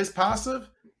think it is passive,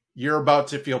 you're about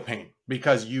to feel pain,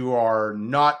 because you are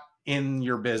not in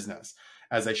your business.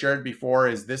 As I shared before,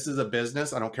 this is a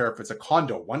business. I don't care if it's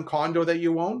one condo that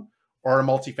you own, or a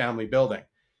multifamily building.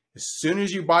 As soon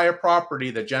as you buy a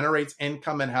property that generates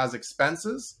income and has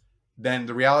expenses, then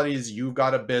the reality is you've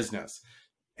got a business.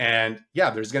 And yeah,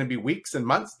 there's going to be weeks and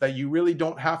months that you really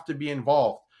don't have to be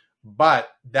involved. But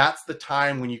that's the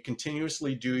time when you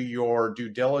continuously do your due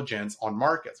diligence on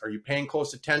markets. Are you paying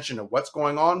close attention to what's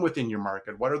going on within your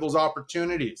market? What are those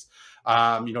opportunities?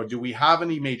 Do we have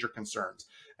any major concerns?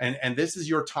 And this is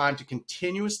your time to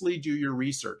continuously do your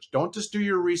research. Don't just do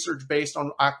your research based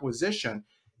on acquisition.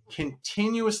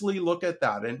 Continuously look at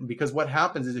that. And because what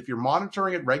happens is if you're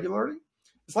monitoring it regularly,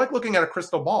 it's like looking at a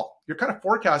crystal ball. You're kind of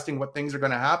forecasting what things are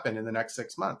going to happen in the next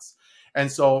 6 months.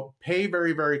 And so pay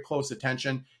very, very close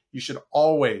attention. You should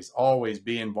always, always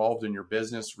be involved in your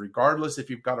business, regardless if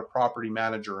you've got a property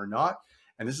manager or not.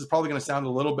 And this is probably going to sound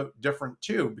a little bit different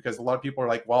too, because a lot of people are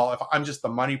like, well, if I'm just the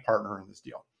money partner in this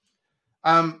deal.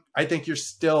 I think you're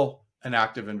still an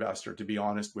active investor, to be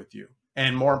honest with you.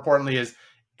 And more importantly is,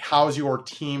 how's your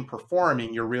team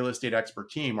performing, your real estate expert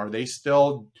team? Are they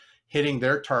still hitting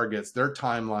their targets, their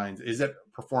timelines? Is it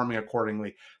performing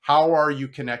accordingly? How are you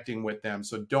connecting with them?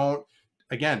 So don't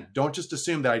just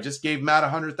assume that I just gave Matt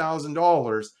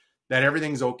 $100,000, that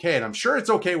everything's okay. And I'm sure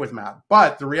it's okay with Matt.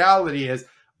 But the reality is,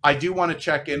 I do want to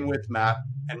check in with Matt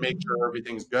and make sure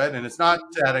everything's good. And it's not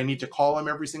that I need to call him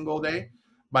every single day.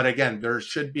 But again, there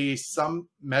should be some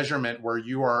measurement where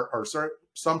you are, or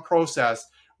some process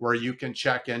where you can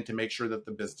check in to make sure that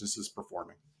the business is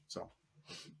performing. So.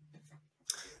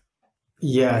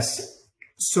 Yes.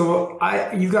 So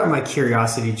you've got my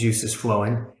curiosity juices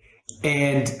flowing,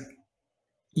 and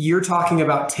you're talking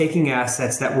about taking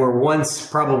assets that were once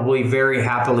probably very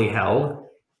happily held.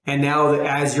 And now that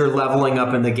as you're leveling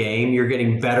up in the game, you're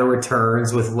getting better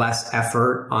returns with less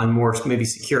effort on more maybe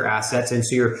secure assets. And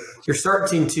so you're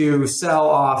starting to sell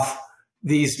off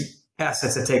these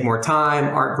assets that take more time,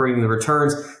 aren't bringing the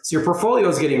returns. So your portfolio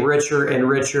is getting richer and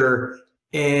richer,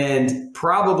 and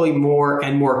probably more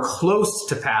and more close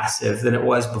to passive than it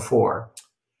was before.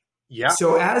 Yeah.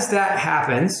 So as that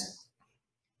happens,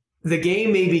 the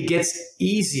game maybe gets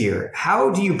easier. How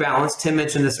do you balance, Tim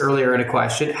mentioned this earlier in a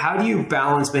question, how do you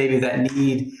balance maybe that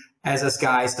need as us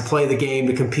guys to play the game,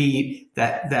 to compete,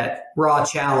 that raw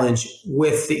challenge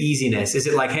with the easiness? Is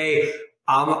it like, hey,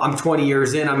 I'm 20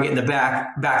 years in, I'm getting the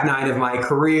back nine of my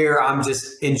career, I'm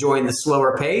just enjoying the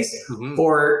slower pace? Mm-hmm.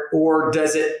 Or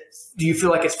do you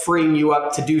feel like it's freeing you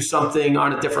up to do something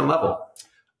on a different level?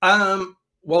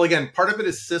 Well, again, part of it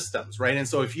is systems, right? And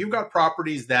so if you've got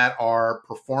properties that are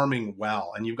performing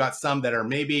well, and you've got some that are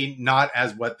maybe not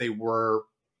as what they were,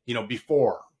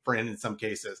 before, in some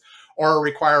cases, or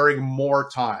requiring more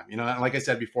time, and like I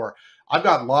said before, I've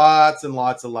got lots and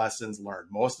lots of lessons learned.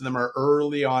 Most of them are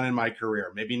early on in my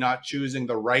career, maybe not choosing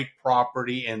the right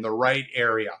property in the right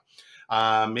area.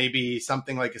 Maybe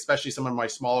something like, especially some of my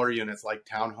smaller units like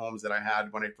townhomes that I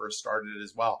had when I first started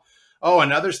as well. Oh,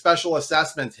 another special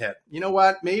assessment hit. You know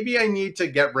what? Maybe I need to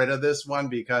get rid of this one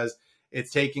because it's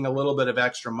taking a little bit of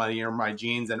extra money in my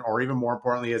jeans. Or even more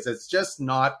importantly, is it's just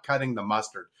not cutting the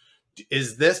mustard.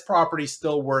 Is this property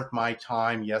still worth my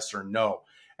time? Yes or no?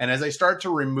 And as I start to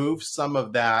remove some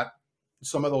of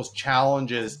those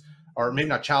challenges, or maybe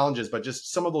not challenges, but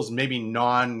just some of those maybe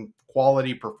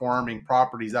non-quality performing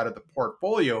properties out of the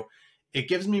portfolio, it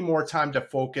gives me more time to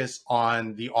focus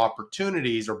on the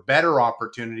opportunities or better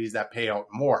opportunities that pay out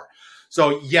more.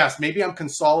 So yes, maybe I'm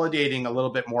consolidating a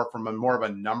little bit more from more of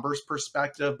a numbers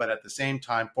perspective, but at the same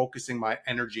time, focusing my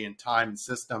energy and time and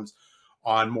systems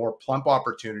on more plump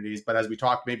opportunities. But as we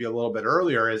talked maybe a little bit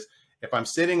earlier, is if I'm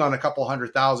sitting on a couple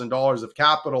 $100,000 of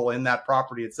capital in that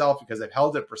property itself because I've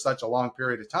held it for such a long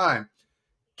period of time,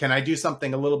 can I do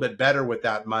something a little bit better with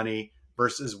that money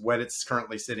versus what it's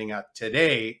currently sitting at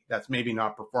today that's maybe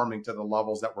not performing to the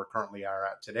levels that we're currently are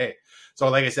at today? So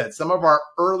like I said, some of our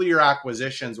earlier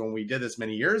acquisitions when we did this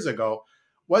many years ago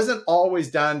wasn't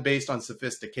always done based on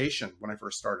sophistication when I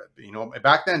first started.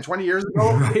 Back then, 20 years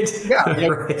ago, right.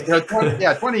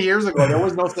 Yeah, 20 years ago, there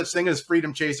was no such thing as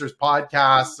Freedom Chasers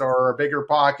podcasts or a bigger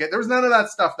pocket. There was none of that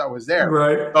stuff that was there.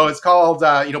 Right. So it's called,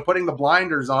 putting the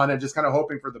blinders on and just kind of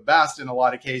hoping for the best in a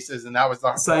lot of cases. And that was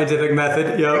the scientific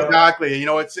method. Yeah, exactly.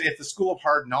 It's the school of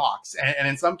hard knocks. And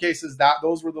in some cases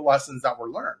those were the lessons that were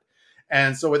learned.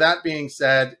 And so with that being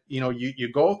said,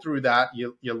 you go through that,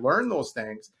 you learn those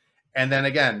things. And then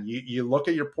again, you look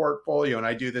at your portfolio, and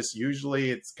I do this usually,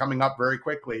 it's coming up very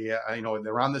quickly,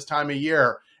 around this time of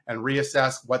year, and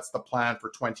reassess what's the plan for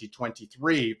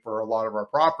 2023 for a lot of our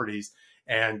properties.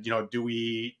 And, do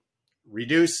we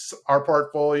reduce our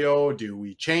portfolio? Do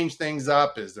we change things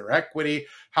up? Is there equity?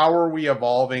 How are we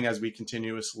evolving as we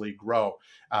continuously grow?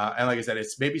 And like I said,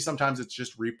 sometimes it's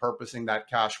just repurposing that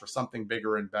cash for something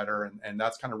bigger and better. And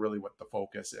that's kind of really what the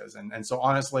focus is. And so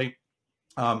honestly,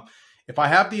 if I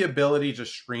have the ability to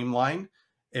streamline,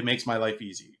 it makes my life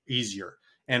easier.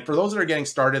 And for those that are getting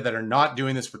started that are not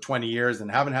doing this for 20 years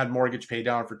and haven't had mortgage pay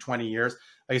down for 20 years,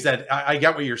 like I said, I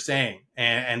get what you're saying.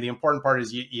 And the important part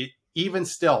is even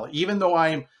though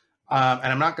I'm And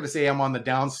I'm not going to say I'm on the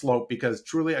downslope because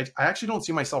truly, I actually don't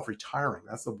see myself retiring.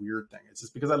 That's the weird thing. It's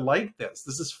just because I like this.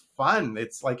 This is fun.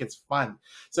 It's fun.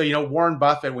 So, Warren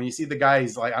Buffett, when you see the guy,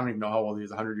 he's like, I don't even know how old he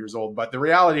is, 100 years old. But the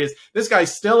reality is this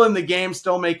guy's still in the game,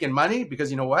 still making money because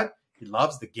you know what? He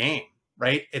loves the game,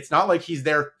 right? It's not like he's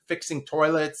there fixing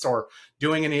toilets or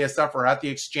doing any of the stuff or at the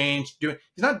exchange. He's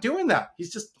not doing that.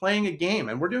 He's just playing a game.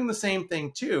 And we're doing the same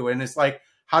thing too. And it's like,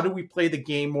 how do we play the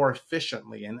game more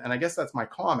efficiently? And I guess that's my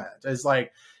comment is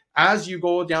like, as you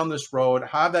go down this road,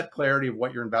 have that clarity of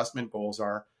what your investment goals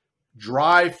are,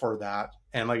 drive for that.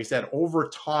 And like I said, over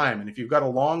time, and if you've got a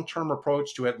long-term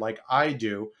approach to it, like I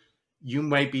do, you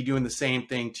might be doing the same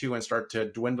thing too and start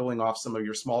to dwindling off some of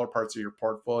your smaller parts of your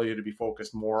portfolio to be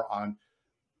focused more on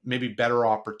maybe better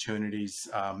opportunities.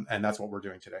 And that's what we're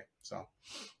doing today. So.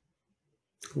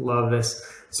 Love this.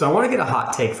 So I want to get a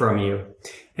hot take from you.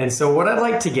 And so what I'd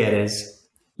like to get is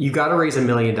you got to raise $1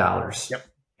 million. Yep.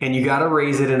 And you got to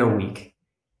raise it in a week.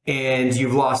 And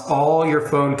you've lost all your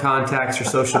phone contacts, your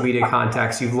social media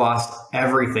contacts. You've lost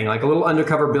everything, like a little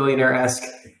undercover billionaire-esque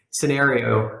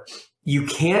scenario. You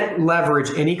can't leverage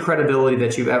any credibility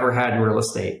that you've ever had in real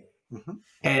estate. Mm-hmm.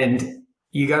 And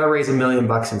you got to raise $1 million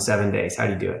in 7 days. How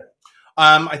do you do it?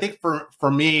 I think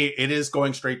for me, it is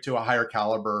going straight to a higher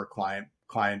caliber client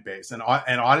base. And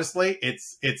honestly,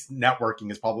 it's networking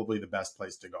is probably the best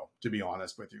place to go, to be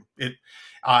honest with you.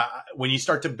 When you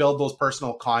start to build those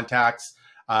personal contacts,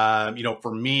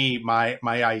 for me, my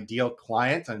ideal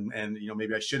client, and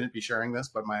maybe I shouldn't be sharing this,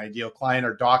 but my ideal client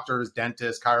are doctors,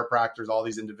 dentists, chiropractors, all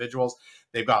these individuals.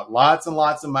 They've got lots and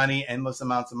lots of money, endless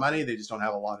amounts of money. They just don't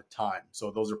have a lot of time.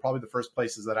 So those are probably the first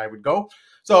places that I would go.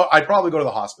 So I'd probably go to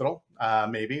the hospital,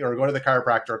 maybe, or go to the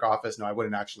chiropractic office. No, I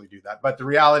wouldn't actually do that. But the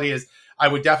reality is I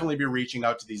would definitely be reaching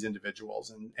out to these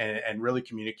individuals and really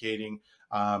communicating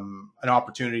an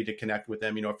opportunity to connect with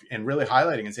them, and really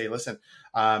highlighting and say, listen,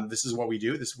 this is what we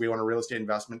do. We own a real estate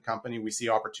investment company. We see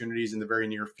opportunities in the very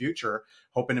near future,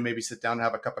 hoping to maybe sit down and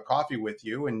have a cup of coffee with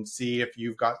you and see if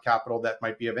you've got capital that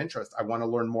might be of interest. I want to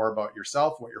learn more about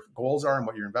yourself, what your goals are and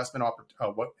what your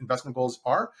what investment goals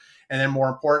are. And then more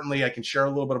importantly, I can share a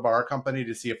little bit about our company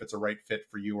to see if it's a right fit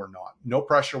for you or not. No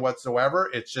pressure whatsoever.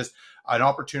 It's just an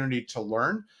opportunity to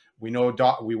learn. We know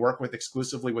we work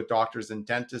exclusively with doctors and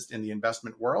dentists in the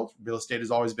investment world. Real estate has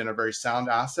always been a very sound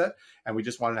asset, and we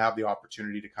just wanted to have the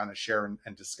opportunity to kind of share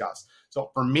and discuss.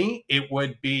 So for me, it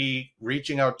would be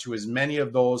reaching out to as many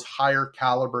of those higher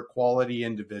caliber quality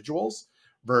individuals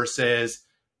versus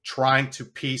trying to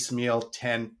piecemeal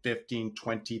 $10,000, $15,000,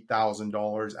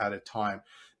 $20,000 at a time.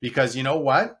 Because you know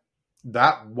what?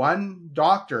 That one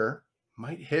doctor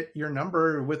might hit your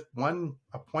number with one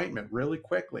appointment really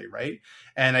quickly, right?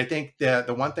 And I think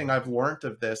the one thing I've learned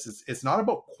of this is it's not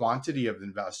about quantity of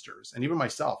investors. And even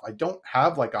myself, I don't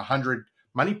have like 100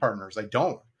 money partners. I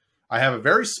don't. I have a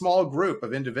very small group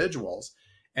of individuals,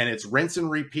 and it's rinse and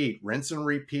repeat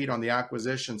on the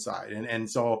acquisition side. And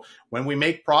so when we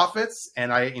make profits,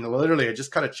 and I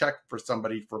just cut a check for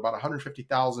somebody for about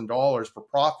 $150,000 for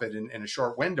profit in a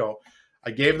short window,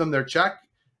 I gave them their check,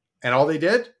 and all they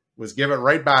did was give it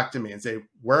right back to me and say,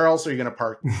 where else are you going to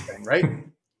park this thing, right?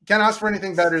 Can't ask for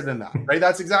anything better than that, right?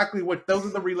 That's exactly those are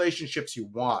the relationships you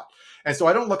want. And so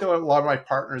I don't look at a lot of my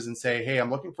partners and say, hey, I'm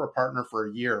looking for a partner for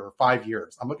a year or 5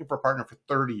 years. I'm looking for a partner for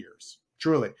 30 years,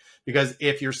 truly. Because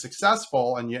if you're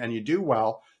successful and you do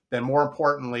well, then more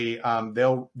importantly,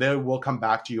 they will come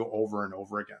back to you over and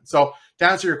over again. So to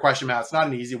answer your question, Matt, it's not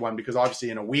an easy one because obviously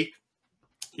in a week,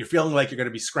 you're feeling like you're going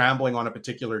to be scrambling on a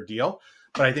particular deal.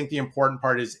 But I think the important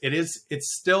part is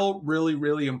it's still really,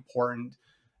 really important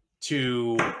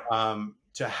to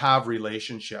have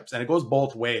relationships, and it goes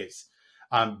both ways.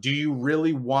 Do you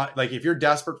really want, like, if you're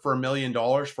desperate for $1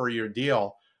 million for your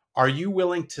deal, are you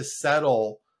willing to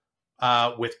settle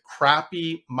with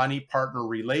crappy money partner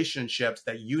relationships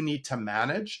that you need to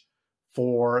manage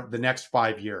for the next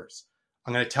 5 years?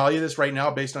 I'm going to tell you this right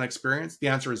now, based on experience. The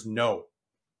answer is no.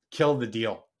 Kill the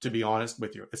deal. To be honest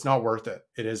with you, it's not worth it.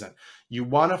 It isn't. You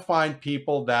want to find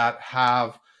people that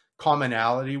have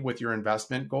commonality with your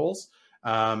investment goals.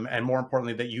 And more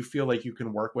importantly, that you feel like you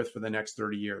can work with for the next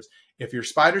 30 years. If your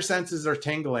spider senses are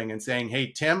tingling and saying,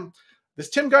 hey, Tim,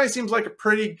 this Tim guy seems like a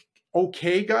pretty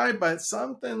okay guy, but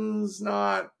something's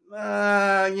not,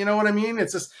 you know what I mean?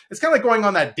 It's kind of like going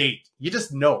on that date. You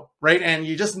just know, right? And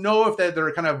you just know if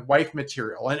they're kind of wife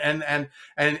material and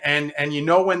you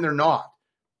know when they're not.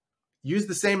 Use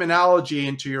the same analogy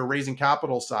into your raising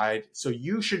capital side. So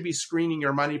you should be screening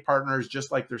your money partners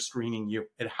just like they're screening you.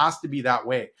 It has to be that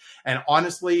way. And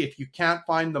honestly, if you can't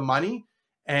find the money,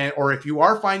 or if you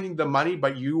are finding the money,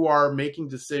 but you are making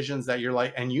decisions that you're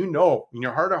like, and you know in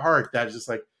your heart of heart that is just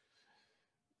like,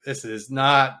 this is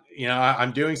not,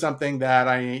 I'm doing something that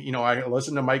I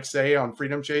listen to Mike say on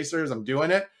Freedom Chasers. I'm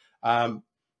doing it. I'm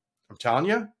telling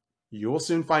you, you will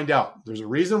soon find out. There's a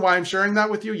reason why I'm sharing that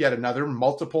with you. Yet another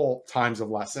multiple times of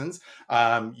lessons.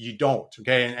 You don't.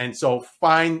 Okay. And so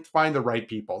find the right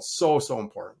people. So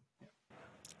important.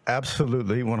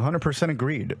 Absolutely, 100%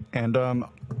 agreed. And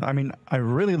I mean, I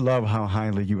really love how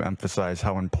highly you emphasize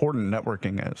how important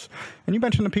networking is. And you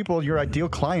mentioned the people, your ideal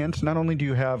clients. Not only do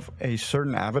you have a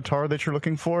certain avatar that you're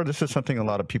looking for, this is something a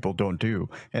lot of people don't do,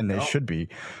 and they should be.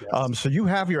 Yes. So you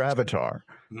have your avatar.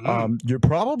 You're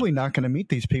probably not going to meet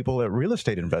these people at real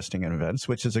estate investing events,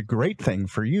 which is a great thing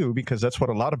for you because that's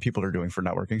what a lot of people are doing for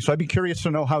networking. So I'd be curious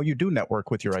to know how you do network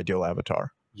with your ideal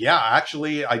avatar. Yeah,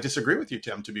 actually, I disagree with you,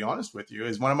 Tim, to be honest with you.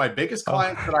 Is one of my biggest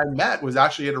clients that I met was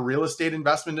actually at a real estate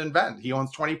investment event. He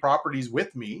owns 20 properties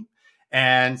with me.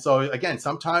 And so, again,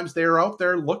 sometimes they're out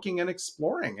there looking and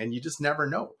exploring, and you just never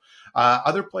know.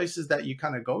 Other places that you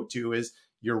kind of go to is,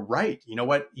 you're right. You know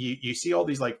what? You see all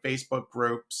these like Facebook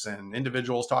groups and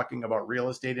individuals talking about real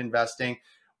estate investing.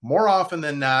 More often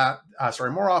than not,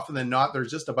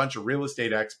 there's just a bunch of real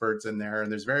estate experts in there,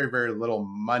 and there's very, very little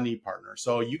money partners.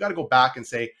 So you got to go back and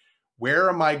say, where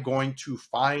am I going to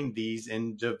find these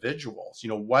individuals?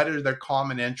 What are their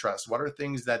common interests? What are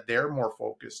things that they're more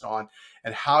focused on?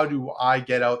 And how do I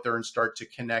get out there and start to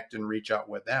connect and reach out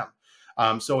with them?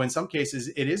 So in some cases,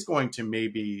 it is going to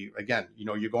maybe, again,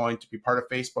 you're going to be part of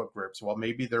Facebook groups. Well,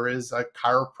 maybe there is a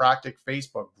chiropractic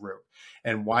Facebook group,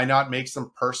 and why not make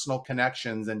some personal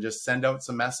connections and just send out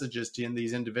some messages to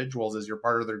these individuals as you're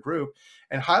part of their group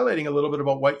and highlighting a little bit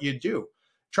about what you do.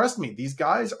 Trust me, these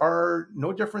guys are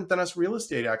no different than us real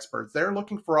estate experts. They're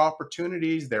looking for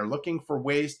opportunities. They're looking for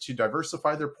ways to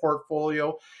diversify their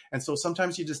portfolio. And so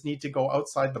sometimes you just need to go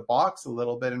outside the box a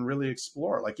little bit and really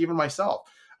explore. Like even myself,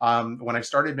 when I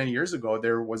started many years ago,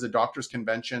 there was a doctor's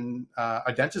convention,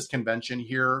 a dentist convention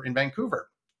here in Vancouver.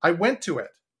 I went to it.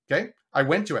 Okay. I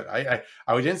went to it.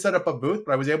 I didn't set up a booth,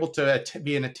 but I was able to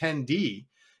be an attendee,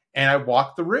 and I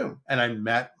walked the room and I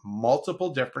met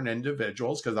multiple different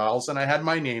individuals because all of a sudden I had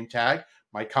my name tag,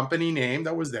 my company name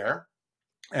that was there,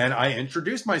 and I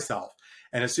introduced myself.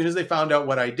 And as soon as they found out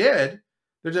what I did,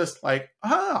 they're just like,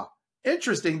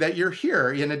 interesting that you're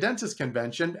here in a dentist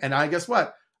convention. And guess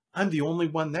what? I'm the only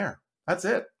one there. That's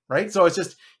it, right? So it's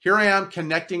just, here I am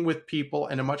connecting with people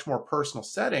in a much more personal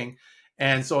setting.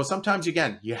 And so sometimes,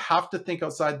 again, you have to think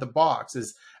outside the box.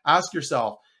 Is ask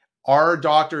yourself, are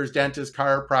doctors, dentists,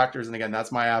 chiropractors, and again,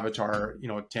 that's my avatar,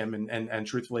 Tim, and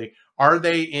truthfully, are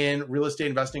they in real estate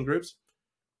investing groups?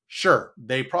 Sure,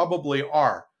 they probably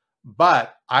are.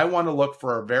 But I want to look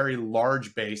for a very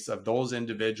large base of those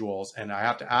individuals, and I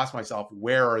have to ask myself,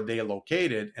 where are they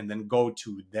located, and then go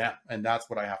to them. And that's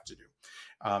what I have to do.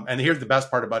 And here's the best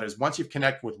part about it is once you've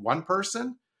connected with one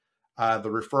person, the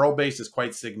referral base is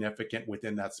quite significant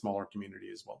within that smaller community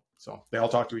as well. So they all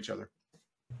talk to each other.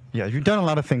 Yeah, you've done a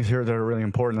lot of things here that are really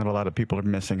important that a lot of people are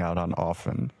missing out on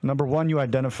often. Number one, you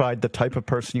identified the type of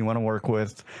person you want to work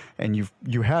with, and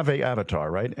you have a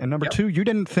avatar, right? And number two, you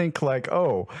didn't think like,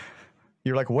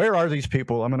 you're like, where are these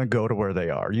people? I'm going to go to where they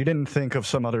are. You didn't think of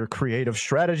some other creative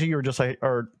strategy, or just like,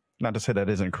 or not to say that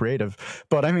isn't creative,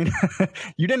 but I mean,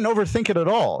 you didn't overthink it at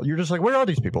all. You're just like, where are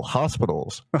these people?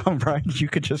 Hospitals, right? You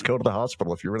could just go to the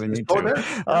hospital if you really need to.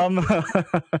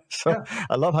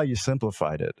 I love how you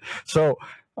simplified it. So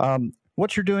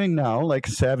what you're doing now, like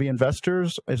Savvy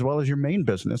Investors, as well as your main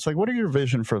business, like what are your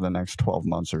vision for the next 12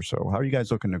 months or so? How are you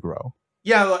guys looking to grow?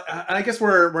 Yeah, I guess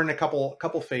we're in a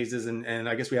couple phases, and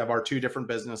I guess we have our two different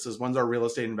businesses. One's our real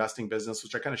estate investing business,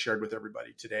 which I kind of shared with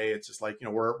everybody today. It's just like,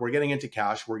 we're getting into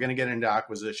cash. We're going to get into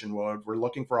acquisition mode. We're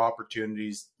looking for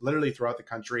opportunities literally throughout the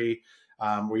country.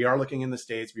 We are looking in the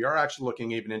States. We are actually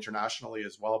looking even internationally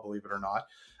as well, believe it or not.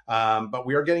 But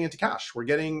we are getting into cash.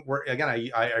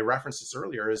 I referenced this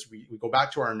earlier, is we go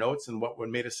back to our notes and what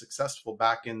made us successful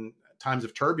back in times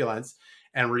of turbulence,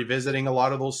 and revisiting a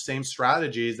lot of those same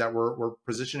strategies that we're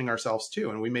positioning ourselves to.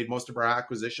 And we made most of our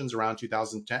acquisitions around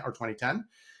 2010 or 2010.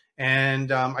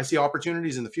 And I see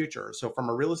opportunities in the future. So from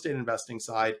a real estate investing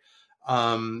side,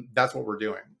 that's what we're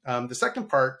doing. The second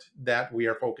part that we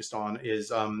are focused on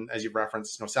is, as you've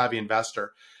referenced, Savvy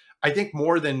Investor. I think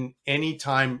more than any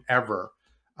time ever,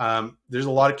 there's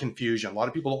a lot of confusion. A lot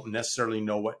of people don't necessarily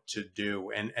know what to do.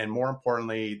 And more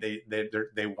importantly,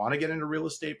 they want to get into real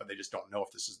estate, but they just don't know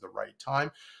if this is the right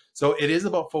time. So it is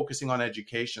about focusing on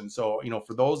education. So,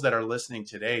 for those that are listening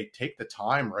today, take the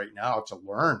time right now to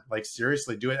learn, like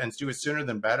seriously do it, and do it sooner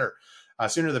the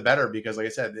better, because like I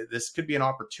said, this could be an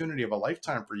opportunity of a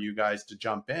lifetime for you guys to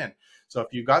jump in. So if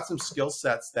you've got some skill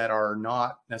sets that are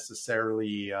not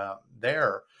necessarily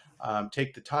there,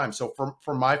 take the time. So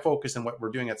for my focus and what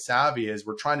we're doing at Savvy is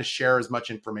we're trying to share as much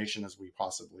information as we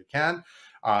possibly can.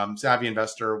 Savvy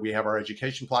Investor, we have our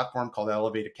education platform called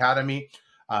Elevate Academy.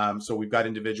 So we've got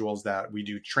individuals that we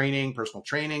do training, personal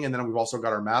training, and then we've also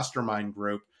got our mastermind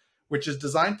group, which is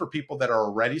designed for people that are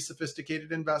already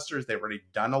sophisticated investors. They've already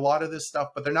done a lot of this stuff,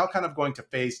 but they're now kind of going to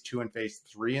phase 2 and phase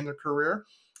 3 in their career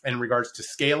in regards to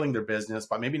scaling their business,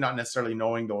 but maybe not necessarily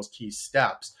knowing those key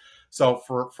steps. So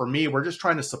for me, we're just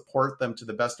trying to support them to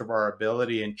the best of our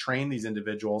ability and train these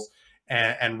individuals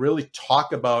and really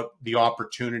talk about the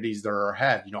opportunities that are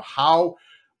ahead.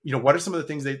 What are some of the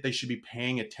things that they should be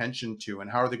paying attention to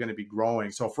and how are they going to be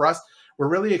growing? So for us, we're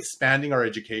really expanding our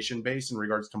education base in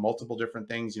regards to multiple different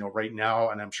things, right now,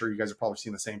 and I'm sure you guys are probably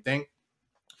seeing the same thing.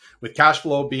 With cash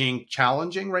flow being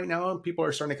challenging right now, people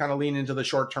are starting to kind of lean into the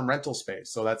short-term rental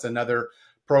space. So that's another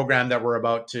program that we're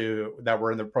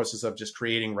in the process of just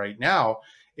creating right now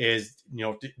is,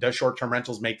 does short-term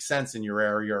rentals make sense in your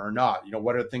area or not?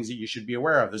 What are the things that you should be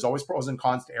aware of? There's always pros and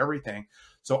cons to everything.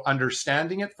 So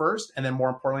understanding it first, and then more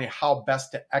importantly, how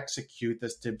best to execute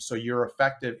this so you're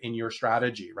effective in your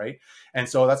strategy, right? And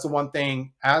so that's the one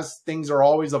thing, as things are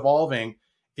always evolving,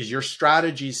 is your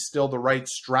strategy still the right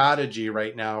strategy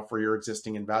right now for your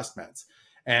existing investments?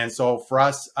 And so for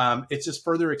us, it's just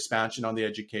further expansion on the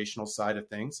educational side of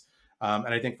things.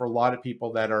 And I think for a lot of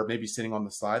people that are maybe sitting on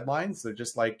the sidelines, they're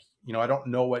just like, I don't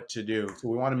know what to do. So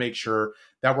we want to make sure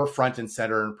that we're front and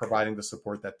center and providing the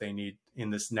support that they need in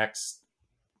this next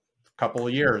couple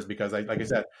of years, because like I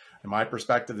said, in my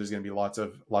perspective, there's going to be lots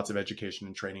of education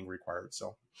and training required.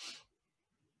 So.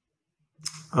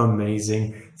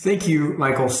 Amazing. Thank you,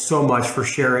 Michael, so much for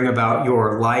sharing about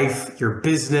your life, your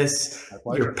business,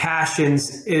 your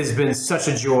passions. It has been such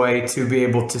a joy to be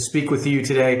able to speak with you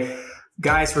today.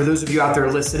 Guys, for those of you out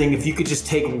there listening, if you could just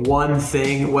take one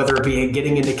thing, whether it be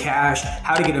getting into cash,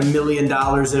 how to get $1 million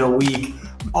in a week,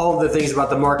 all of the things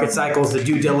about the market cycles, the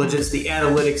due diligence, the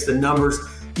analytics, the numbers,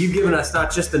 you've given us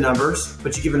not just the numbers,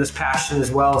 but you've given us passion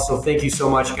as well. So thank you so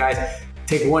much, guys.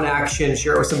 Take one action,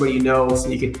 share it with somebody you know so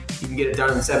you can get it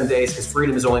done in 7 days, because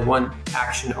freedom is only one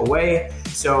action away.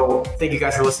 So thank you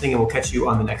guys for listening, and we'll catch you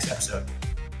on the next episode.